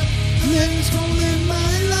next step? Next goal in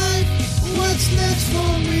my life. What's next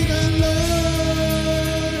for me to learn?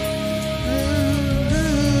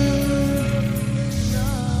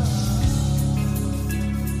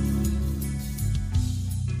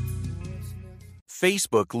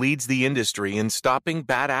 Facebook leads the industry in stopping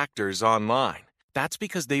bad actors online. That's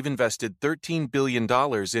because they've invested $13 billion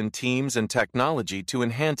in teams and technology to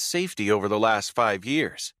enhance safety over the last 5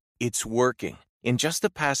 years. It's working. In just the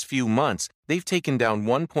past few months, they've taken down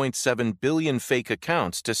 1.7 billion fake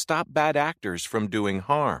accounts to stop bad actors from doing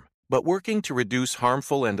harm. But working to reduce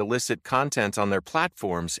harmful and illicit content on their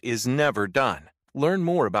platforms is never done. Learn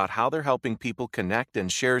more about how they're helping people connect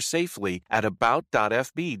and share safely at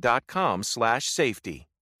about.fb.com/safety.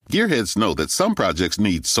 Gearheads know that some projects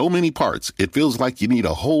need so many parts, it feels like you need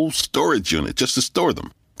a whole storage unit just to store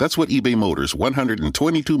them. That's what eBay Motors'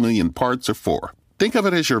 122 million parts are for. Think of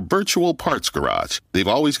it as your virtual parts garage. They've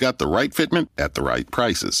always got the right fitment at the right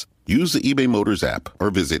prices. Use the eBay Motors app or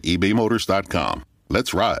visit ebaymotors.com.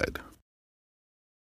 Let's ride.